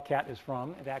African wildcat is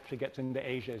from. It actually gets into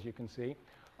Asia, as you can see.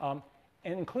 And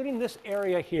including this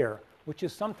area here, which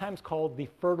is sometimes called the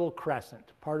Fertile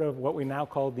Crescent, part of what we now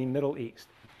call the Middle East.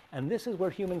 And this is where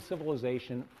human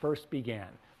civilization first began,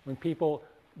 when people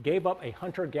gave up a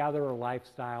hunter-gatherer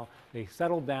lifestyle, they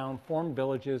settled down, formed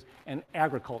villages, and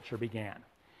agriculture began.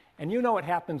 And you know what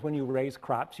happens when you raise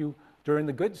crops. During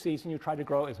the good season, you try to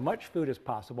grow as much food as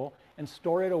possible and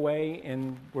store it away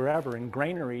in wherever, in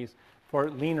granaries for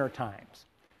leaner times.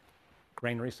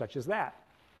 Granaries such as that.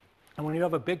 And when you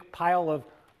have a big pile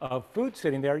of food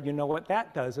sitting there, you know what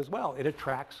that does as well. It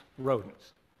attracts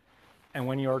rodents. And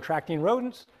when you're attracting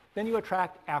rodents, then you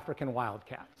attract African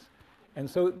wildcats. And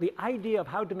so the idea of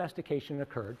how domestication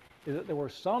occurred is that there were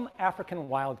some African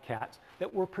wildcats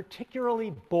that were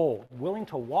particularly bold, willing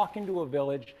to walk into a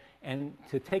village and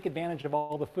to take advantage of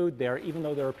all the food there, even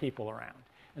though there are people around.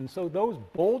 And so those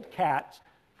bold cats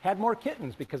had more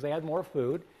kittens because they had more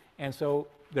food, and so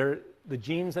the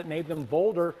genes that made them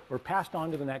bolder were passed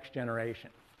on to the next generation.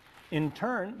 In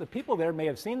turn, the people there may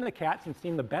have seen the cats and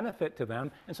seen the benefit to them,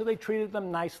 and so they treated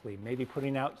them nicely, maybe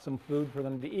putting out some food for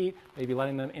them to eat, maybe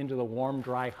letting them into the warm,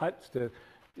 dry huts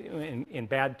in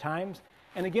bad times.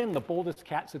 And again, the boldest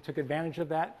cats that took advantage of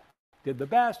that did the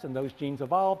best, and those genes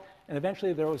evolved, and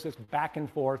eventually there was this back and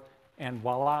forth, and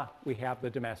voila, we have the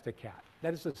domestic cat.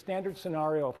 That is the standard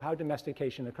scenario of how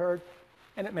domestication occurred,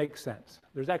 and it makes sense.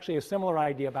 There's actually a similar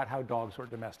idea about how dogs were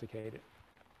domesticated.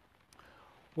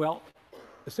 Well,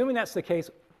 assuming that's the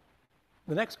case,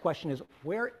 the next question is,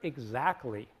 where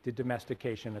exactly did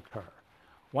domestication occur?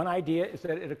 One idea is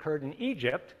that it occurred in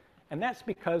Egypt, and that's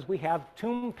because we have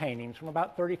tomb paintings from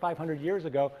about 3,500 years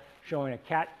ago showing a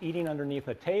cat eating underneath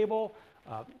a table,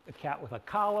 a cat with a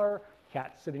collar,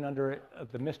 cat sitting under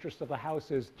the mistress of the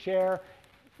house's chair,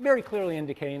 very clearly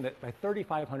indicating that by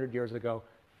 3,500 years ago,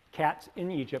 cats in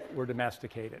Egypt were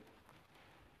domesticated.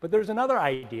 But there's another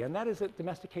idea, and that is that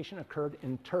domestication occurred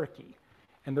in Turkey.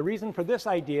 And the reason for this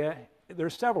idea,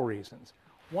 there's several reasons.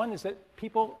 One is that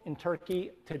people in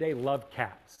Turkey today love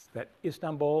cats, that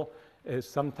Istanbul is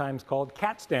sometimes called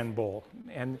Catstanbul.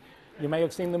 And you may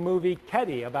have seen the movie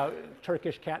Kedi about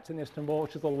Turkish cats in Istanbul,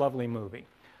 which is a lovely movie.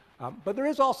 But there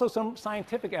is also some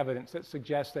scientific evidence that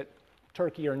suggests that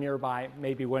Turkey or nearby,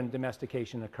 maybe when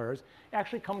domestication occurs, it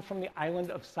actually comes from the island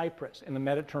of Cyprus in the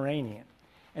Mediterranean.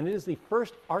 And it is the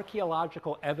first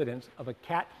archaeological evidence of a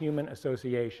cat-human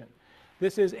association.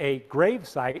 This is a grave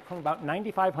site from about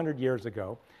 9,500 years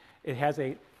ago. It has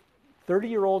a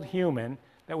 30-year-old human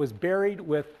that was buried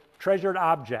with treasured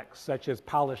objects such as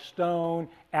polished stone,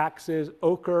 axes,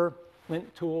 ochre,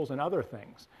 flint tools, and other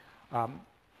things.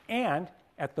 And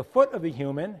at the foot of the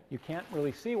human, you can't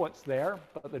really see what's there,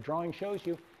 but the drawing shows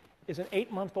you, is an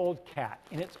 8-month-old cat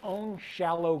in its own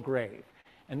shallow grave.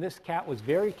 And this cat was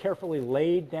very carefully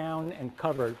laid down and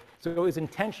covered, so it was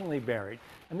intentionally buried.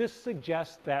 And this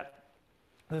suggests that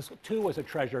this too was a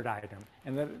treasured item,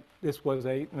 and that this was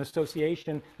an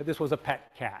association that this was a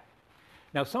pet cat.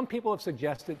 Now, some people have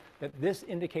suggested that this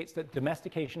indicates that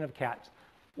domestication of cats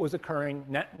was occurring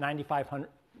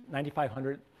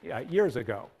 9,500 years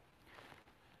ago.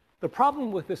 The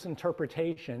problem with this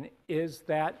interpretation is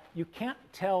that you can't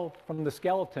tell from the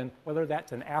skeleton whether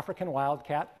that's an African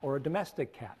wildcat or a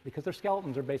domestic cat, because their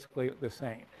skeletons are basically the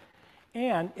same.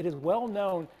 And it is well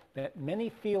known that many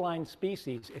feline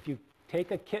species, if you take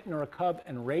a kitten or a cub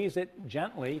and raise it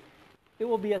gently, it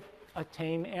will be a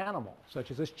tame animal,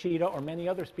 such as this cheetah or many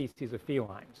other species of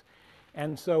felines.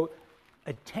 And so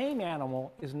a tame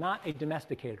animal is not a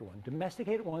domesticated one.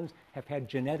 Domesticated ones have had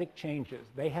genetic changes.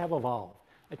 They have evolved.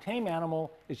 A tame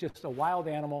animal is just a wild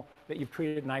animal that you've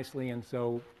treated nicely, and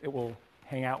so it will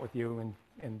hang out with you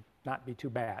and not be too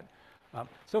bad.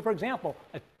 So for example,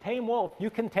 a tame wolf, you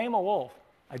can tame a wolf.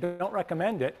 I don't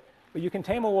recommend it, but you can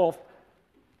tame a wolf,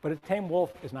 but a tame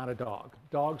wolf is not a dog.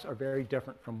 Dogs are very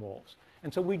different from wolves.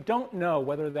 And so we don't know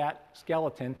whether that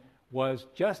skeleton was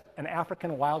just an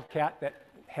African wildcat that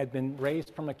had been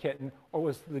raised from a kitten or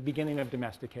was the beginning of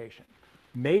domestication.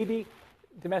 Maybe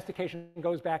domestication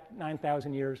goes back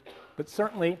 9,000 years, but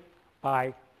certainly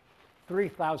by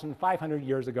 3,500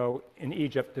 years ago in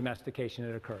Egypt, domestication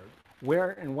had occurred.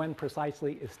 Where and when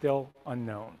precisely is still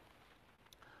unknown.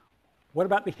 What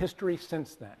about the history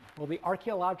since then? Well, the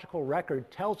archaeological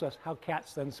record tells us how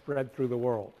cats then spread through the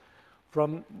world.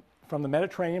 From the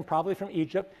Mediterranean, probably from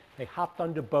Egypt, they hopped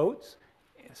onto boats,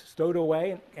 stowed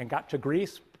away, and got to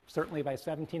Greece, certainly by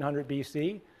 1700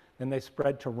 BC. Then they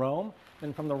spread to Rome.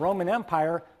 Then from the Roman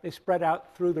Empire, they spread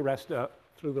out through the rest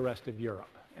of Europe.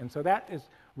 And so that is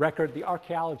record the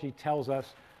archaeology tells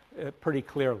us pretty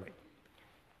clearly.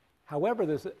 However,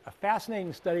 there's a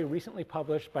fascinating study recently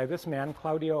published by this man,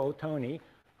 Claudio Ottoni,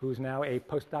 who's now a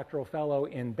postdoctoral fellow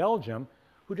in Belgium,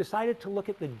 who decided to look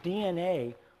at the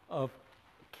DNA of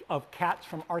cats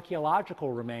from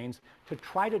archaeological remains to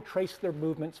try to trace their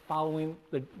movements following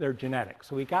their genetics.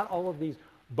 So he got all of these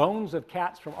bones of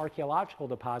cats from archaeological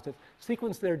deposits,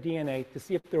 sequenced their DNA to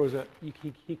see if there was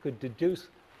he could deduce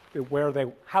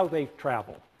how they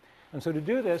traveled. And so to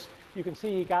do this, you can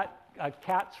see he got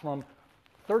cats from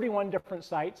 31 different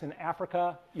sites in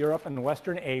Africa, Europe, and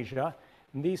Western Asia.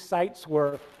 And these sites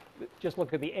were, just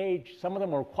look at the age, some of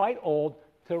them were quite old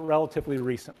to relatively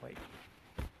recently.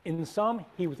 In some,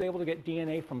 he was able to get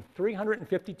DNA from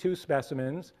 352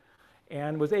 specimens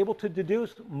and was able to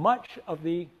deduce much of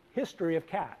the history of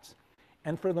cats.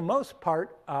 And for the most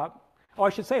part, I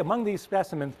should say among these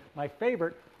specimens, my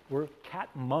favorite were cat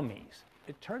mummies.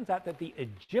 It turns out that the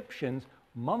Egyptians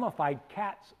mummified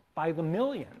cats by the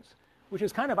millions, which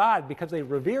is kind of odd because they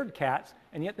revered cats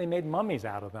and yet they made mummies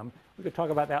out of them. We could talk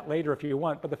about that later if you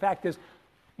want, but the fact is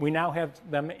we now have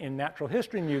them in natural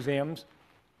history museums.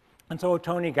 And so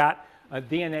Ottoni got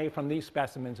DNA from these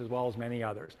specimens as well as many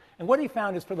others. And what he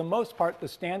found is, for the most part, the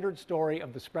standard story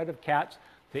of the spread of cats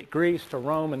to Greece, to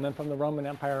Rome, and then from the Roman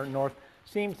Empire north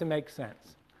seems to make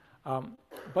sense.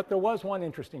 But there was one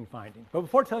interesting finding. But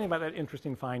before telling you about that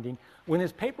interesting finding, when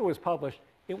his paper was published,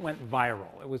 it went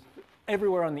viral. It was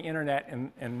everywhere on the internet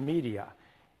and media.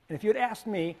 And if you had asked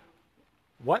me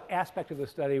what aspect of the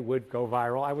study would go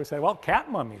viral, I would say, well,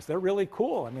 cat mummies, they're really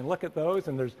cool. I mean, look at those,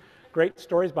 and there's great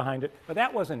stories behind it. But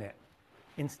that wasn't it.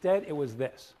 Instead, it was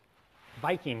this: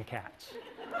 Viking cats.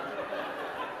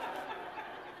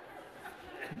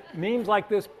 Memes like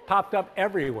this popped up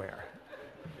everywhere.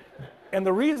 And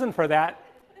the reason for that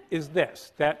is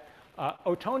this, that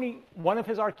Ottoni, one of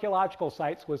his archaeological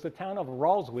sites was the town of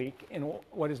Ralswiek in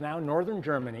what is now northern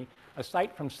Germany, a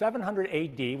site from 700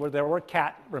 AD where there were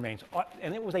cat remains.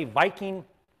 And it was a Viking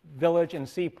village and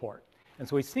seaport. And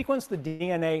so he sequenced the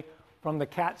DNA from the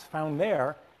cats found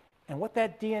there. And what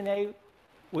that DNA,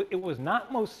 it was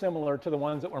not most similar to the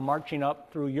ones that were marching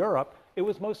up through Europe. It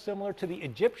was most similar to the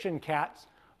Egyptian cats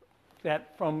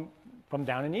that from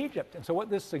down in Egypt. And so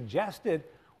what this suggested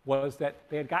was that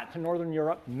they had got to northern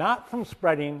Europe not from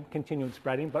continued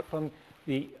spreading, but from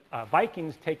the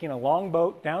Vikings taking a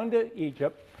longboat down to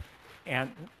Egypt,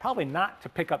 and probably not to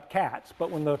pick up cats,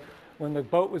 but when the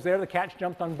boat was there, the cats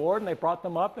jumped on board and they brought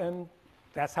them up, and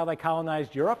that's how they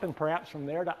colonized Europe, and perhaps from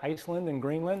there to Iceland and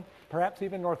Greenland, perhaps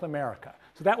even North America.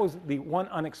 So that was the one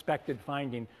unexpected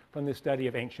finding from this study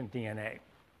of ancient DNA.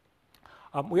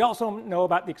 We also know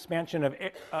about the expansion of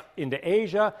into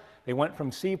Asia. They went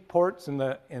from seaports in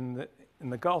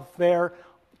the Gulf there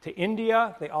to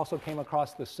India. They also came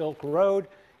across the Silk Road,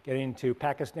 getting to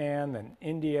Pakistan, then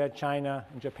India, China,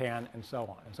 and Japan, and so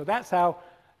on. And so that's how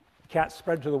cats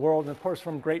spread to the world, and of course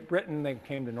from Great Britain they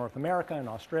came to North America and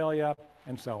Australia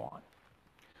and so on.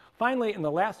 Finally, in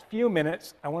the last few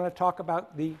minutes, I want to talk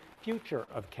about the future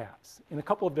of cats in a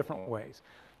couple of different ways.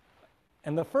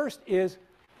 And the first is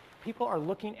people are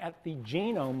looking at the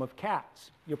genome of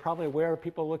cats. You're probably aware of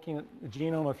people looking at the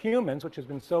genome of humans, which has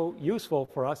been so useful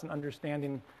for us in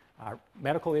understanding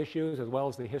medical issues as well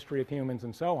as the history of humans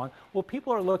and so on. Well,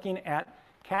 people are looking at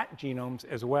cat genomes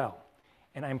as well.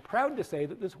 And I'm proud to say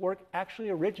that this work actually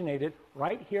originated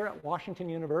right here at Washington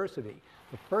University.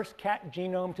 The first cat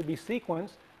genome to be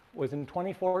sequenced was in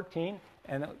 2014,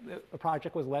 and the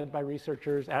project was led by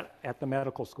researchers at the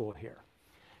medical school here.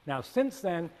 Now, since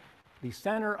then, the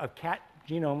center of cat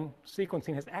genome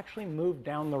sequencing has actually moved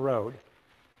down the road,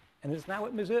 and it's now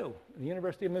at Mizzou, the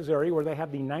University of Missouri, where they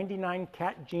have the 99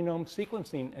 Cat Genome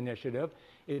Sequencing Initiative.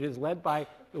 It is led by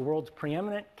the world's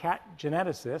preeminent cat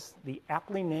geneticist, the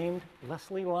aptly named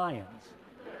Leslie Lyons.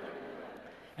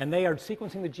 And they are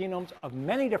sequencing the genomes of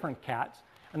many different cats,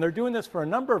 and they're doing this for a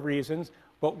number of reasons,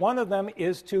 but one of them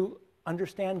is to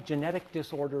understand genetic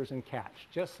disorders in cats.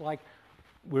 Just like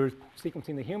we're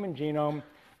sequencing the human genome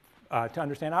to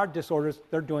understand our disorders,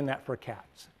 they're doing that for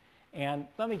cats. And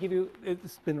let me give you,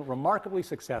 it's been remarkably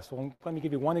successful. Let me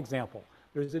give you one example.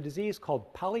 There's a disease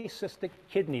called polycystic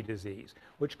kidney disease,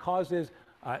 which causes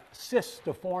cysts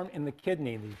to form in the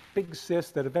kidney, these big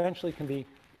cysts that eventually can be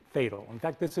fatal. In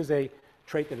fact, this is a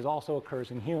trait that also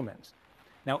occurs in humans.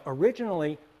 Now,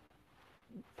 originally,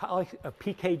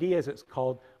 PKD, as it's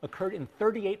called, occurred in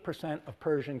 38% of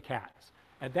Persian cats.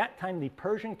 At that time, the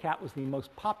Persian cat was the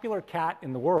most popular cat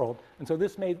in the world, and so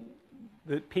this made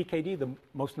the PKD the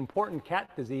most important cat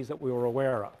disease that we were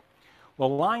aware of.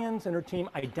 Well, Lyons and her team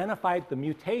identified the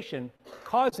mutation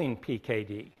causing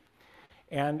PKD,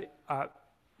 and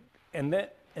the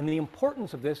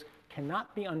importance of this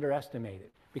cannot be underestimated,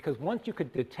 because once you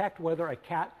could detect whether a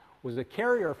cat was a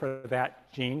carrier for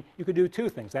that gene, you could do two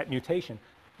things, that mutation.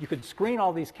 You could screen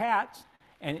all these cats,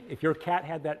 and if your cat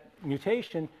had that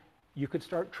mutation, you could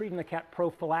start treating the cat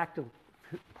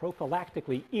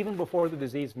prophylactically even before the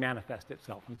disease manifests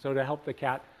itself, and so to help the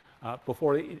cat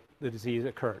before the disease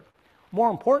occurred. More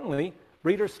importantly,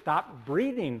 breeders stopped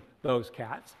breeding those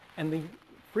cats, and the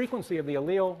frequency of the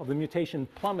allele of the mutation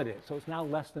plummeted, so it's now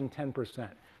less than 10%.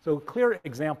 So a clear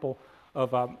example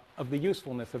of the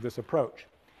usefulness of this approach.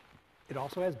 It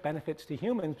also has benefits to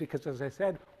humans because, as I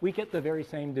said, we get the very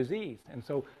same disease. And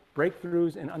so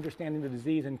breakthroughs in understanding the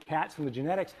disease in cats and the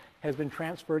genetics has been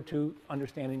transferred to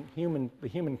understanding the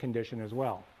human condition as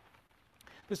well.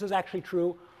 This is actually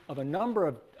true of a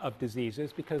number of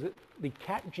diseases because the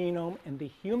cat genome and the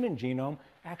human genome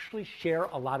actually share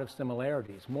a lot of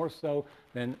similarities, more so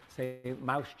than, say,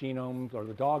 mouse genomes or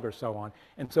the dog or so on.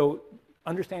 And so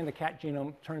understanding the cat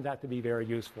genome turns out to be very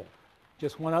useful.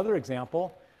 Just one other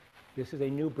example. This is a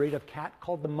new breed of cat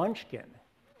called the Munchkin.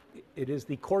 It is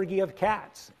the corgi of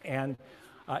cats, and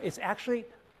it's actually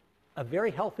a very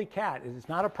healthy cat. It's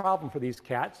not a problem for these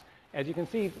cats. As you can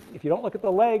see, if you don't look at the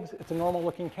legs, it's a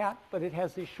normal-looking cat, but it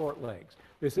has these short legs.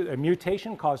 This is a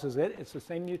mutation causes it. It's the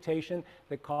same mutation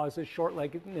that causes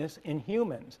short-leggedness in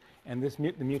humans, and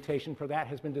the mutation for that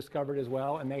has been discovered as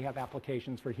well, and they have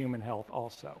applications for human health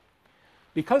also.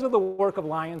 Because of the work of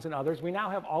Lyons and others, we now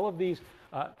have all of these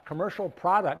commercial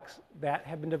products that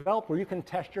have been developed where you can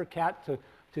test your cat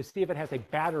to see if it has a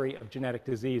battery of genetic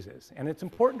diseases. And it's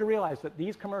important to realize that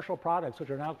these commercial products, which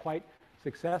are now quite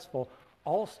successful,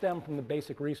 all stem from the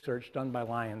basic research done by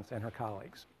Lyons and her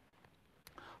colleagues.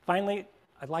 Finally,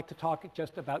 I'd like to talk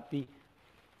just about the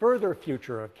further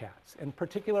future of cats, in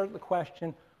particular the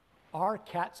question, are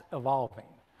cats evolving?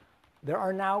 There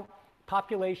are now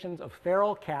populations of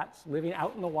feral cats living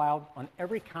out in the wild on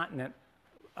every continent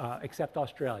except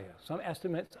Australia. Some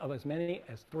estimates of as many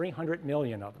as 300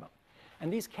 million of them.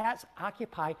 And these cats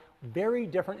occupy very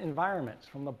different environments,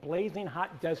 from the blazing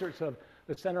hot deserts of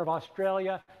the center of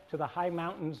Australia to the high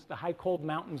mountains, the high cold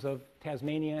mountains of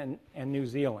Tasmania and New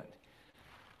Zealand.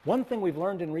 One thing we've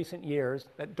learned in recent years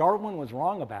that Darwin was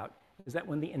wrong about is that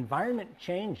when the environment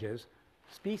changes,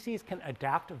 species can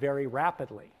adapt very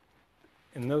rapidly.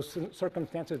 In those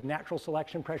circumstances, natural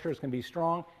selection pressures can be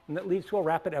strong, and that leads to a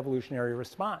rapid evolutionary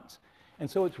response. And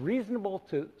so it's reasonable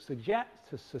to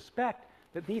suspect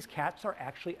that these cats are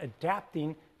actually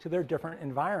adapting to their different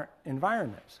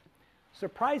environments.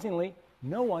 Surprisingly,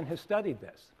 no one has studied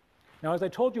this. Now, as I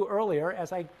told you earlier,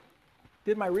 as I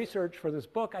did my research for this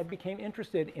book, I became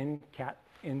interested in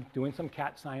doing some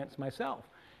cat science myself.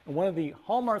 And one of the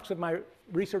hallmarks of my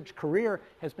research career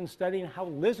has been studying how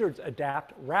lizards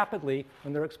adapt rapidly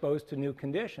when they're exposed to new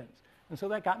conditions. And so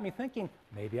that got me thinking,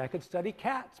 maybe I could study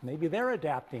cats. Maybe they're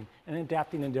adapting and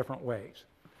adapting in different ways.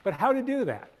 But how to do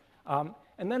that?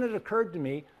 And then it occurred to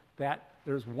me that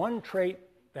there's one trait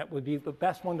that would be the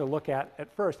best one to look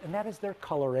at first, and that is their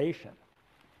coloration.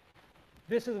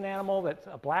 This is an animal that's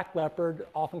a black leopard,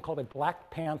 often called a black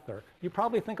panther. You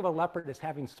probably think of a leopard as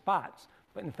having spots,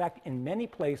 but in fact, in many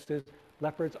places,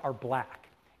 leopards are black.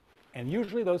 And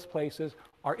usually those places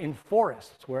are in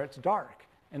forests where it's dark.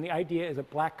 And the idea is that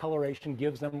black coloration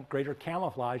gives them greater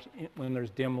camouflage when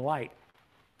there's dim light.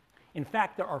 In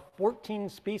fact, there are 14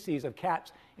 species of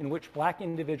cats in which black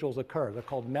individuals occur. They're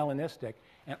called melanistic,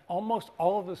 and almost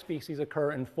all of the species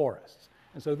occur in forests.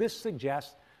 And so this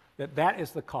suggests that that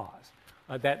is the cause,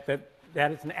 that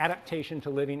it's an adaptation to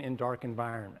living in dark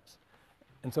environments.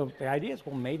 And so the idea is,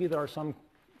 well, maybe there are some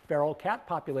feral cat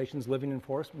populations living in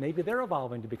forests. Maybe they're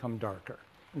evolving to become darker.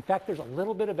 In fact, there's a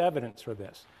little bit of evidence for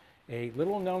this. A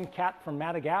little-known cat from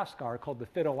Madagascar called the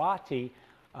Fidoati,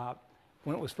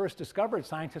 when it was first discovered,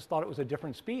 scientists thought it was a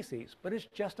different species, but it's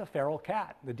just a feral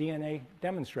cat. The DNA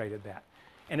demonstrated that,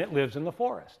 and it lives in the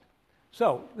forest.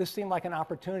 So this seemed like an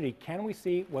opportunity. Can we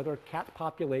see whether cat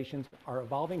populations are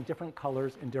evolving different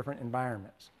colors in different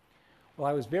environments? Well,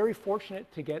 I was very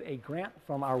fortunate to get a grant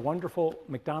from our wonderful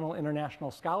McDonnell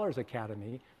International Scholars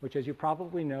Academy, which, as you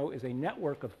probably know, is a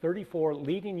network of 34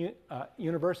 leading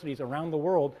universities around the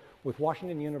world, with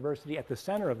Washington University at the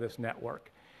center of this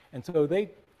network. And so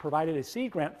they provided a seed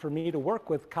grant for me to work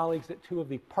with colleagues at two of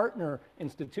the partner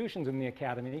institutions in the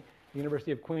academy, the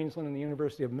University of Queensland and the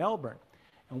University of Melbourne.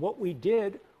 And what we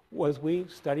did was we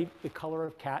studied the color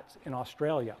of cats in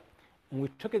Australia. And we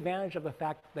took advantage of the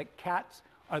fact that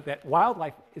that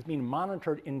wildlife is being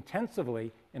monitored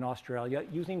intensively in Australia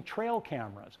using trail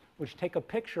cameras, which take a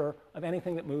picture of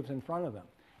anything that moves in front of them.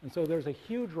 And so there's a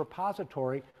huge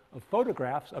repository of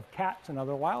photographs of cats and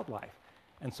other wildlife.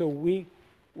 And so we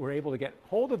were able to get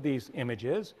hold of these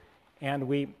images, and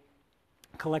we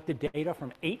collected data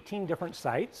from 18 different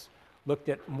sites, looked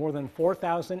at more than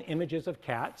 4,000 images of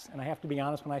cats. And I have to be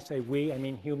honest, when I say we, I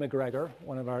mean Hugh McGregor,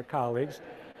 one of our colleagues.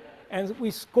 And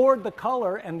we scored the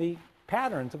color and the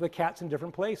patterns of the cats in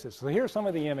different places. So here's some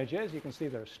of the images. You can see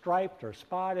they're striped or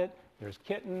spotted. There's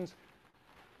kittens,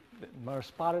 a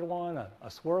spotted one, a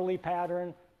swirly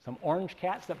pattern, some orange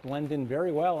cats that blend in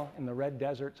very well in the red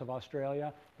deserts of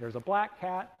Australia. Here's a black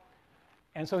cat.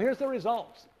 And so here's the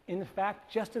results. In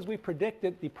fact, just as we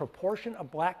predicted, the proportion of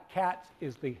black cats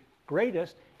is the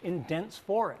greatest in dense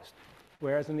forest,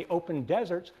 whereas in the open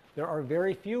deserts, there are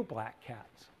very few black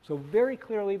cats. So very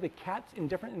clearly, the cats in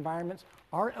different environments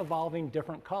are evolving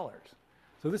different colors.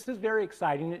 So this is very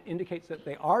exciting. It indicates that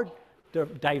they are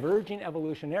diverging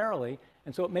evolutionarily,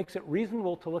 and so it makes it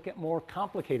reasonable to look at more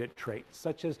complicated traits,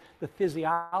 such as the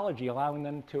physiology, allowing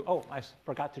them to, oh, I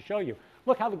forgot to show you.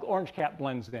 Look how the orange cat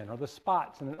blends in, or the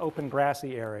spots in an open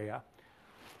grassy area.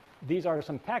 These are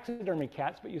some taxidermy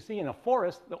cats, but you see in a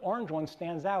forest, the orange one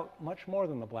stands out much more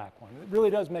than the black one. It really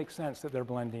does make sense that they're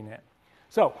blending in.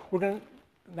 So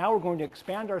now we're going to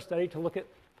expand our study to look at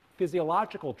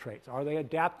physiological traits. Are they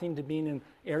adapting to being in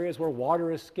areas where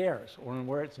water is scarce or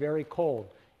where it's very cold,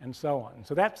 and so on?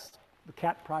 So that's the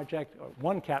cat project, or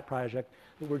one cat project,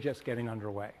 that we're just getting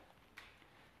underway.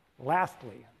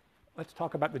 Lastly, let's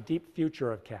talk about the deep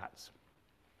future of cats.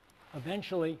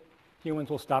 Eventually,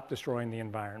 humans will stop destroying the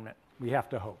environment. We have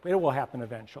to hope. It will happen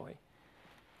eventually.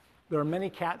 There are many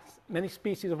cats, many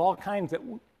species of all kinds that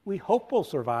we hope will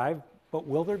survive, but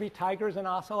will there be tigers and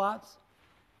ocelots?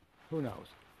 Who knows?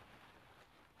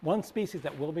 One species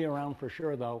that will be around for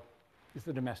sure, though, is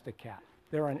the domestic cat.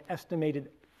 There are an estimated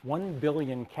 1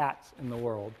 billion cats in the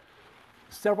world.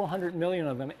 Several hundred million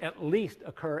of them at least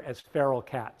occur as feral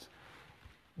cats.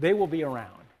 They will be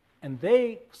around, and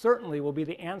they certainly will be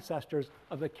the ancestors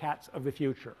of the cats of the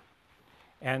future.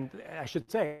 And I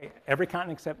should say, every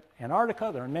continent except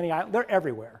Antarctica, there are many islands, they're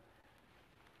everywhere.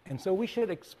 And so we should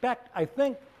expect, I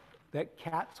think, that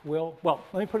cats will, well,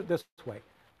 let me put it this way.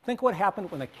 Think what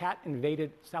happened when a cat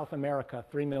invaded South America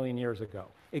 3 million years ago.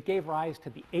 It gave rise to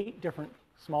the 8 different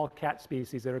small cat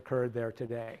species that occurred there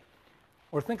today.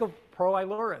 Or think of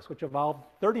Proilurus, which evolved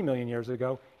 30 million years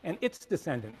ago, and its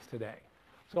descendants today.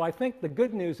 So I think the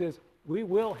good news is we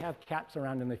will have cats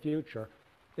around in the future.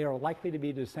 They are likely to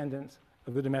be descendants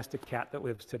of the domestic cat that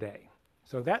lives today.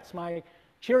 So that's my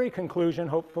cheery conclusion,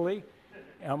 hopefully.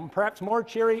 Perhaps more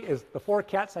cheery is the 4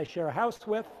 cats I share a house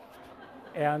with.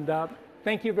 And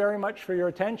thank you very much for your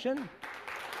attention.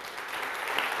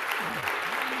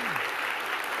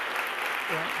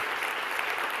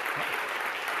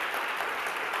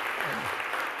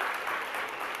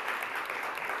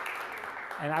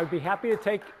 And I would be happy to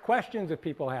take questions if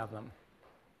people have them.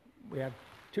 We have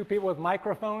two people with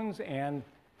microphones, and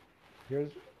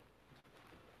here's...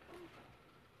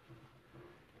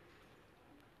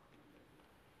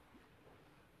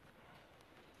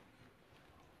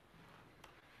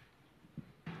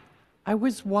 I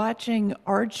was watching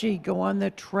Archie go on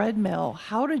the treadmill.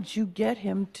 How did you get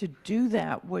him to do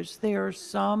that? Was there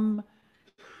some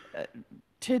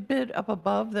tidbit up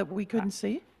above that we couldn't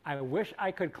see? I wish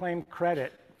I could claim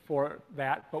credit for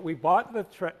that, but we bought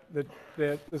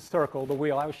the circle, the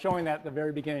wheel. I was showing that at the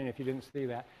very beginning if you didn't see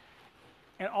that.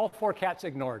 And all four cats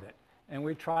ignored it. And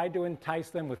we tried to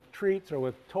entice them with treats or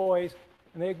with toys,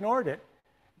 and they ignored it.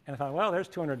 And I thought, well, there's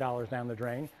 $200 down the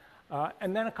drain.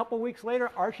 And then a couple weeks later,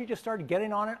 Archie just started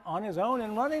getting on it on his own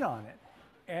and running on it.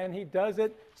 And he does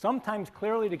it sometimes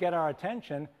clearly to get our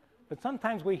attention, but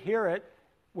sometimes we hear it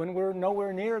when we're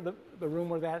nowhere near the room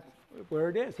where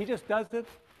it is. He just does it,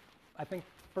 I think,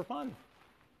 for fun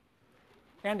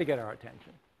and to get our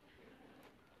attention.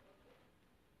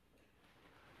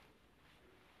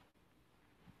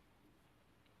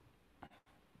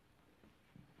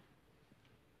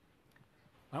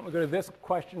 Why don't we go to this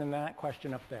question and that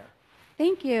question up there?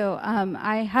 Thank you.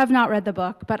 I have not read the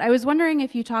book, but I was wondering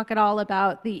if you talk at all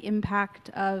about the impact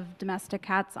of domestic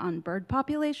cats on bird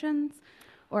populations,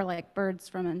 or like birds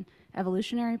from an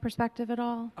evolutionary perspective at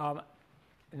all?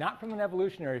 Not from an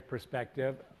evolutionary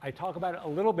perspective. I talk about it a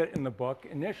little bit in the book.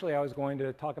 Initially, I was going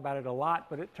to talk about it a lot,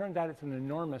 but it turns out it's an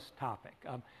enormous topic.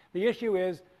 The issue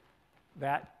is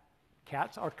that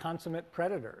cats are consummate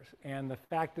predators, and the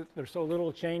fact that there's so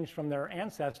little change from their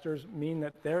ancestors mean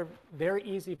that they're very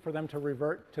easy for them to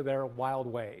revert to their wild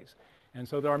ways. And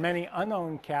so there are many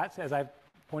unowned cats, as I've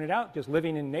pointed out, just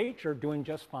living in nature, doing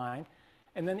just fine.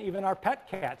 And then even our pet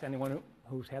cats, anyone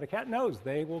who's had a cat knows,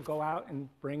 they will go out and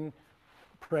bring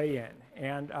prey in.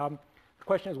 And the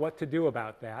question is what to do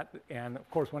about that. And of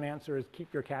course, one answer is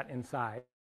keep your cat inside.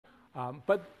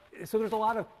 So there's a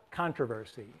lot of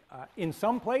controversy. In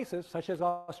some places, such as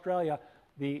Australia,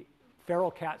 the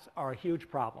feral cats are a huge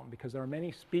problem because there are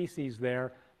many species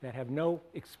there that have no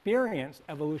experience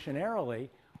evolutionarily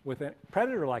with a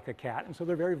predator like a cat, and so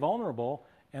they're very vulnerable,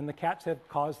 and the cats have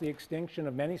caused the extinction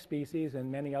of many species, and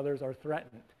many others are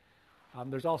threatened.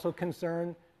 There's also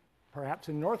concern, perhaps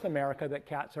in North America, that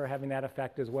cats are having that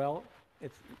effect as well.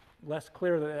 It's less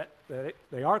clear that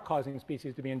they are causing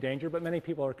species to be in danger, but many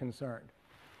people are concerned.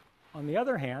 On the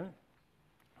other hand,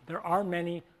 there are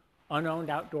many unowned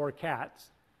outdoor cats,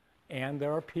 and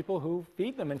there are people who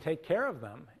feed them and take care of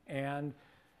them. And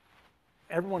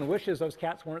everyone wishes those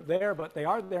cats weren't there, but they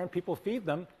are there and people feed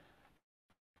them.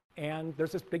 And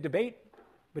there's this big debate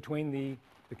between the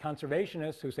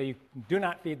conservationists who say you do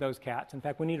not feed those cats. In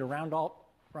fact, we need to round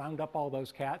up all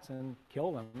those cats and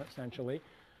kill them, essentially,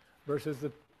 versus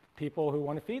the people who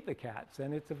want to feed the cats.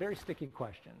 And it's a very sticky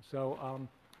question. So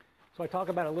I talk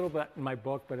about it a little bit in my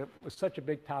book, but it was such a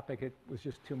big topic, it was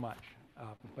just too much.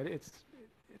 But it's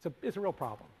a real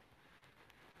problem.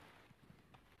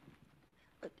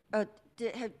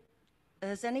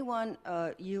 Has anyone,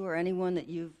 you or anyone that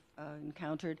you've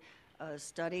encountered,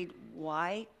 studied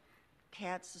why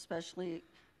cats especially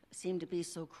seem to be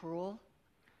so cruel?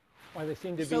 Why they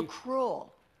seem to be so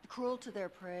cruel to their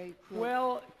prey? Cruel.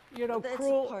 Well, you know, that's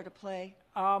cruel. a part of play.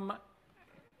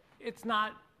 It's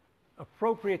not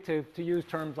appropriate to use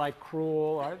terms like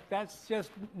cruel. That's just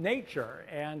nature.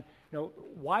 And you know,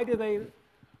 why do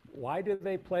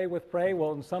they play with prey?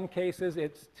 Well, in some cases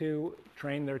it's to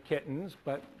train their kittens,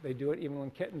 but they do it even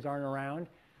when kittens aren't around.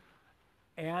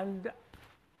 And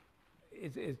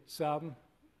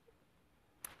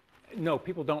no,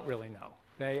 people don't really know.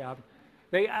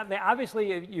 They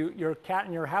obviously, your cat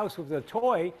in your house with a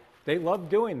toy, they love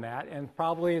doing that, and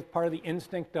probably as part of the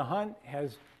instinct to hunt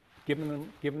has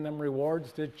given them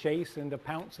rewards to chase and to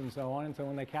pounce and so on. And so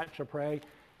when they catch a prey,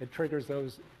 it triggers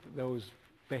those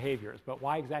behaviors. But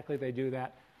why exactly they do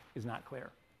that is not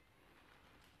clear.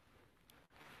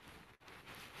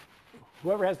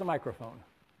 Whoever has the microphone.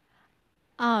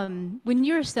 When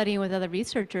you were studying with other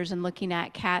researchers and looking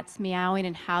at cats meowing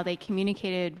and how they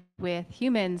communicated with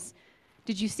humans,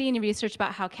 did you see any research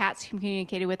about how cats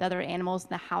communicated with other animals in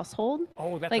the household?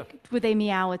 Oh, that's like, would they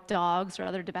meow with dogs or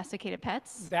other domesticated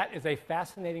pets? That is a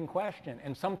fascinating question.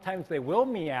 And sometimes they will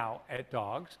meow at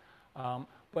dogs.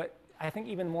 But I think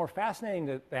even more fascinating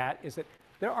than that is that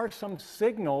there are some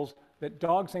signals that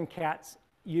dogs and cats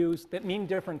use that mean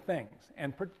different things.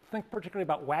 And think particularly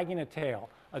about wagging a tail.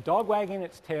 A dog wagging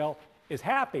its tail is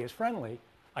happy, is friendly.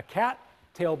 A cat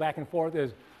tail back and forth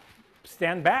is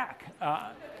stand back.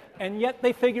 And yet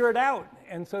they figure it out.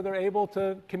 and so they're able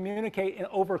to communicate and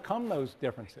overcome those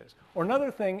differences. Or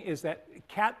another thing is that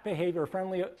cat behavior,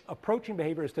 friendly approaching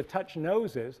behavior, is to touch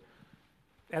noses.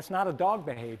 That's not a dog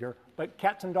behavior, but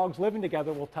cats and dogs living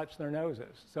together will touch their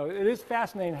noses. So it is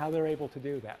fascinating how they're able to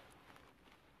do that.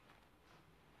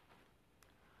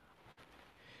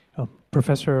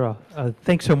 Professor,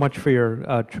 thanks so much for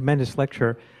your tremendous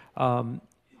lecture.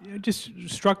 Just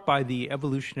struck by the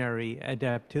evolutionary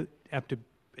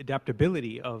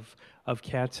adaptability of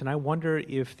cats, and I wonder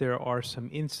if there are some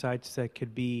insights that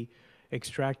could be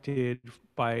extracted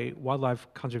by wildlife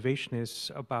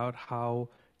conservationists about how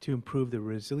to improve the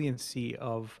resiliency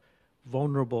of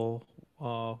vulnerable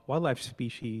wildlife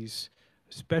species,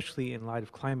 especially in light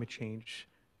of climate change.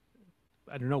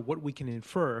 I don't know what we can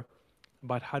infer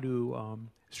about how to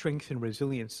strengthen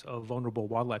resilience of vulnerable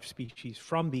wildlife species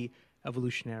from the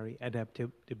evolutionary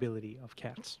adaptability of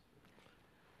cats.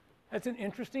 That's an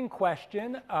interesting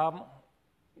question.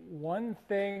 One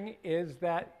thing is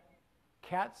that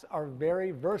cats are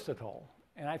very versatile,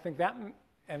 and I think that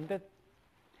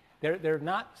they're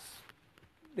not.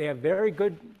 They have very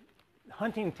good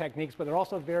hunting techniques, but they're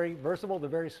also very versatile. They're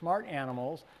very smart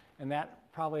animals, and that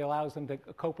probably allows them to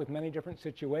cope with many different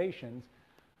situations.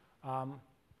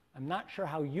 I'm not sure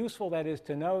how useful that is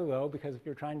to know, though, because if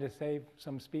you're trying to save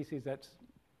some species that's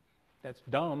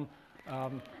dumb,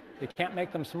 you can't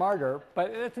make them smarter.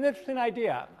 But it's an interesting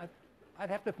idea. I'd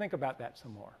have to think about that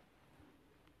some more.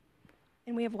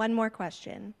 And we have one more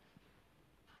question.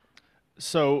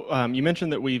 So you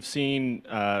mentioned that we've seen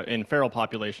in feral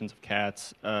populations of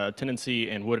cats a tendency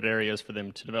in wooded areas for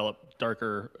them to develop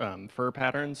darker fur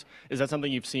patterns. Is that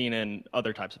something you've seen in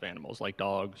other types of animals, like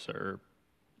dogs or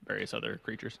various other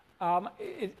creatures?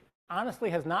 It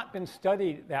honestly has not been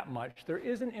studied that much. There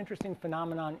is an interesting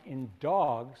phenomenon in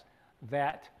dogs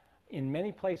that in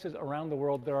many places around the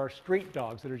world there are street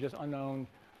dogs that are just unknown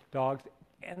dogs,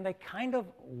 and they kind of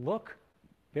look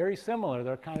very similar.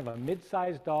 They're kind of a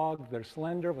mid-sized dog. They're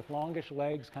slender with longish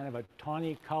legs, kind of a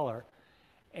tawny color.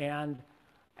 And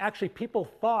actually people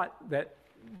thought that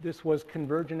this was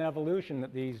convergent evolution,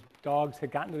 that these dogs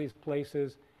had gotten to these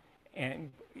places and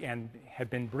had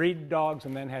been breed dogs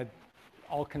and then had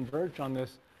all converged on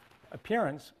this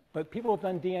appearance. But people have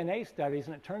done DNA studies,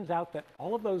 and it turns out that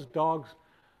all of those dogs,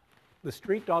 the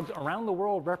street dogs around the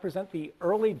world, represent the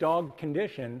early dog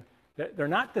condition. They're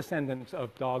not descendants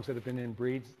of dogs that have been in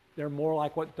breeds. They're more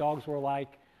like what dogs were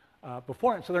like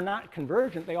before. And so they're not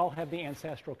convergent. They all have the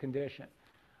ancestral condition.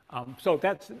 So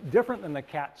that's different than the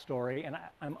cat story. And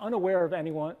I'm unaware of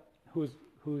anyone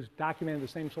who's documented the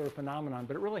same sort of phenomenon,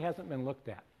 but it really hasn't been looked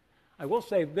at. I will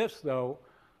say this, though.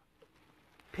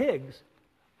 Pigs,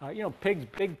 pigs,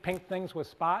 big pink things with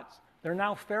spots, they're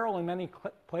now feral in many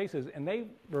places, and they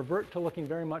revert to looking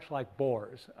very much like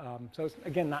boars. So it's,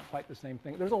 again, not quite the same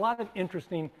thing. There's a lot of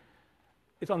interesting,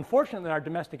 it's unfortunate that our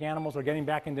domestic animals are getting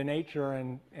back into nature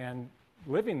and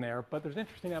living there, but there's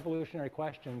interesting evolutionary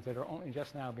questions that are only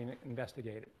just now being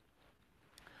investigated.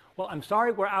 Well, I'm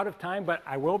sorry we're out of time, but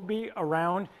I will be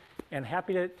around and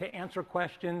happy to answer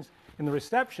questions in the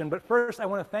reception. But first, I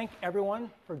want to thank everyone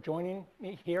for joining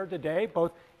me here today,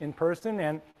 both in person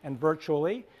and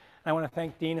virtually. I want to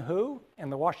thank Dean Hu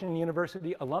and the Washington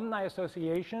University Alumni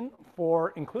Association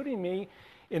for including me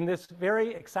in this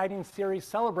very exciting series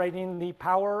celebrating the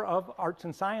power of arts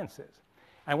and sciences.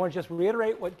 I want to just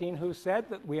reiterate what Dean Hu said,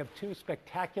 that we have two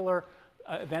spectacular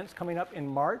events coming up in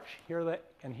March. Here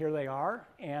they are,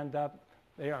 and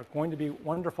they are going to be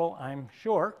wonderful, I'm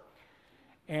sure.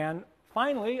 And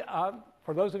finally,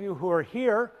 for those of you who are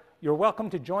here, you're welcome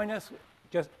to join us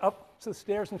just up the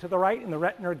stairs and to the right in the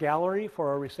Retner Gallery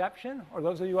for a reception, or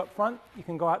those of you up front, you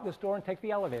can go out this door and take the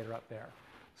elevator up there.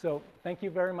 So thank you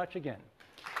very much again.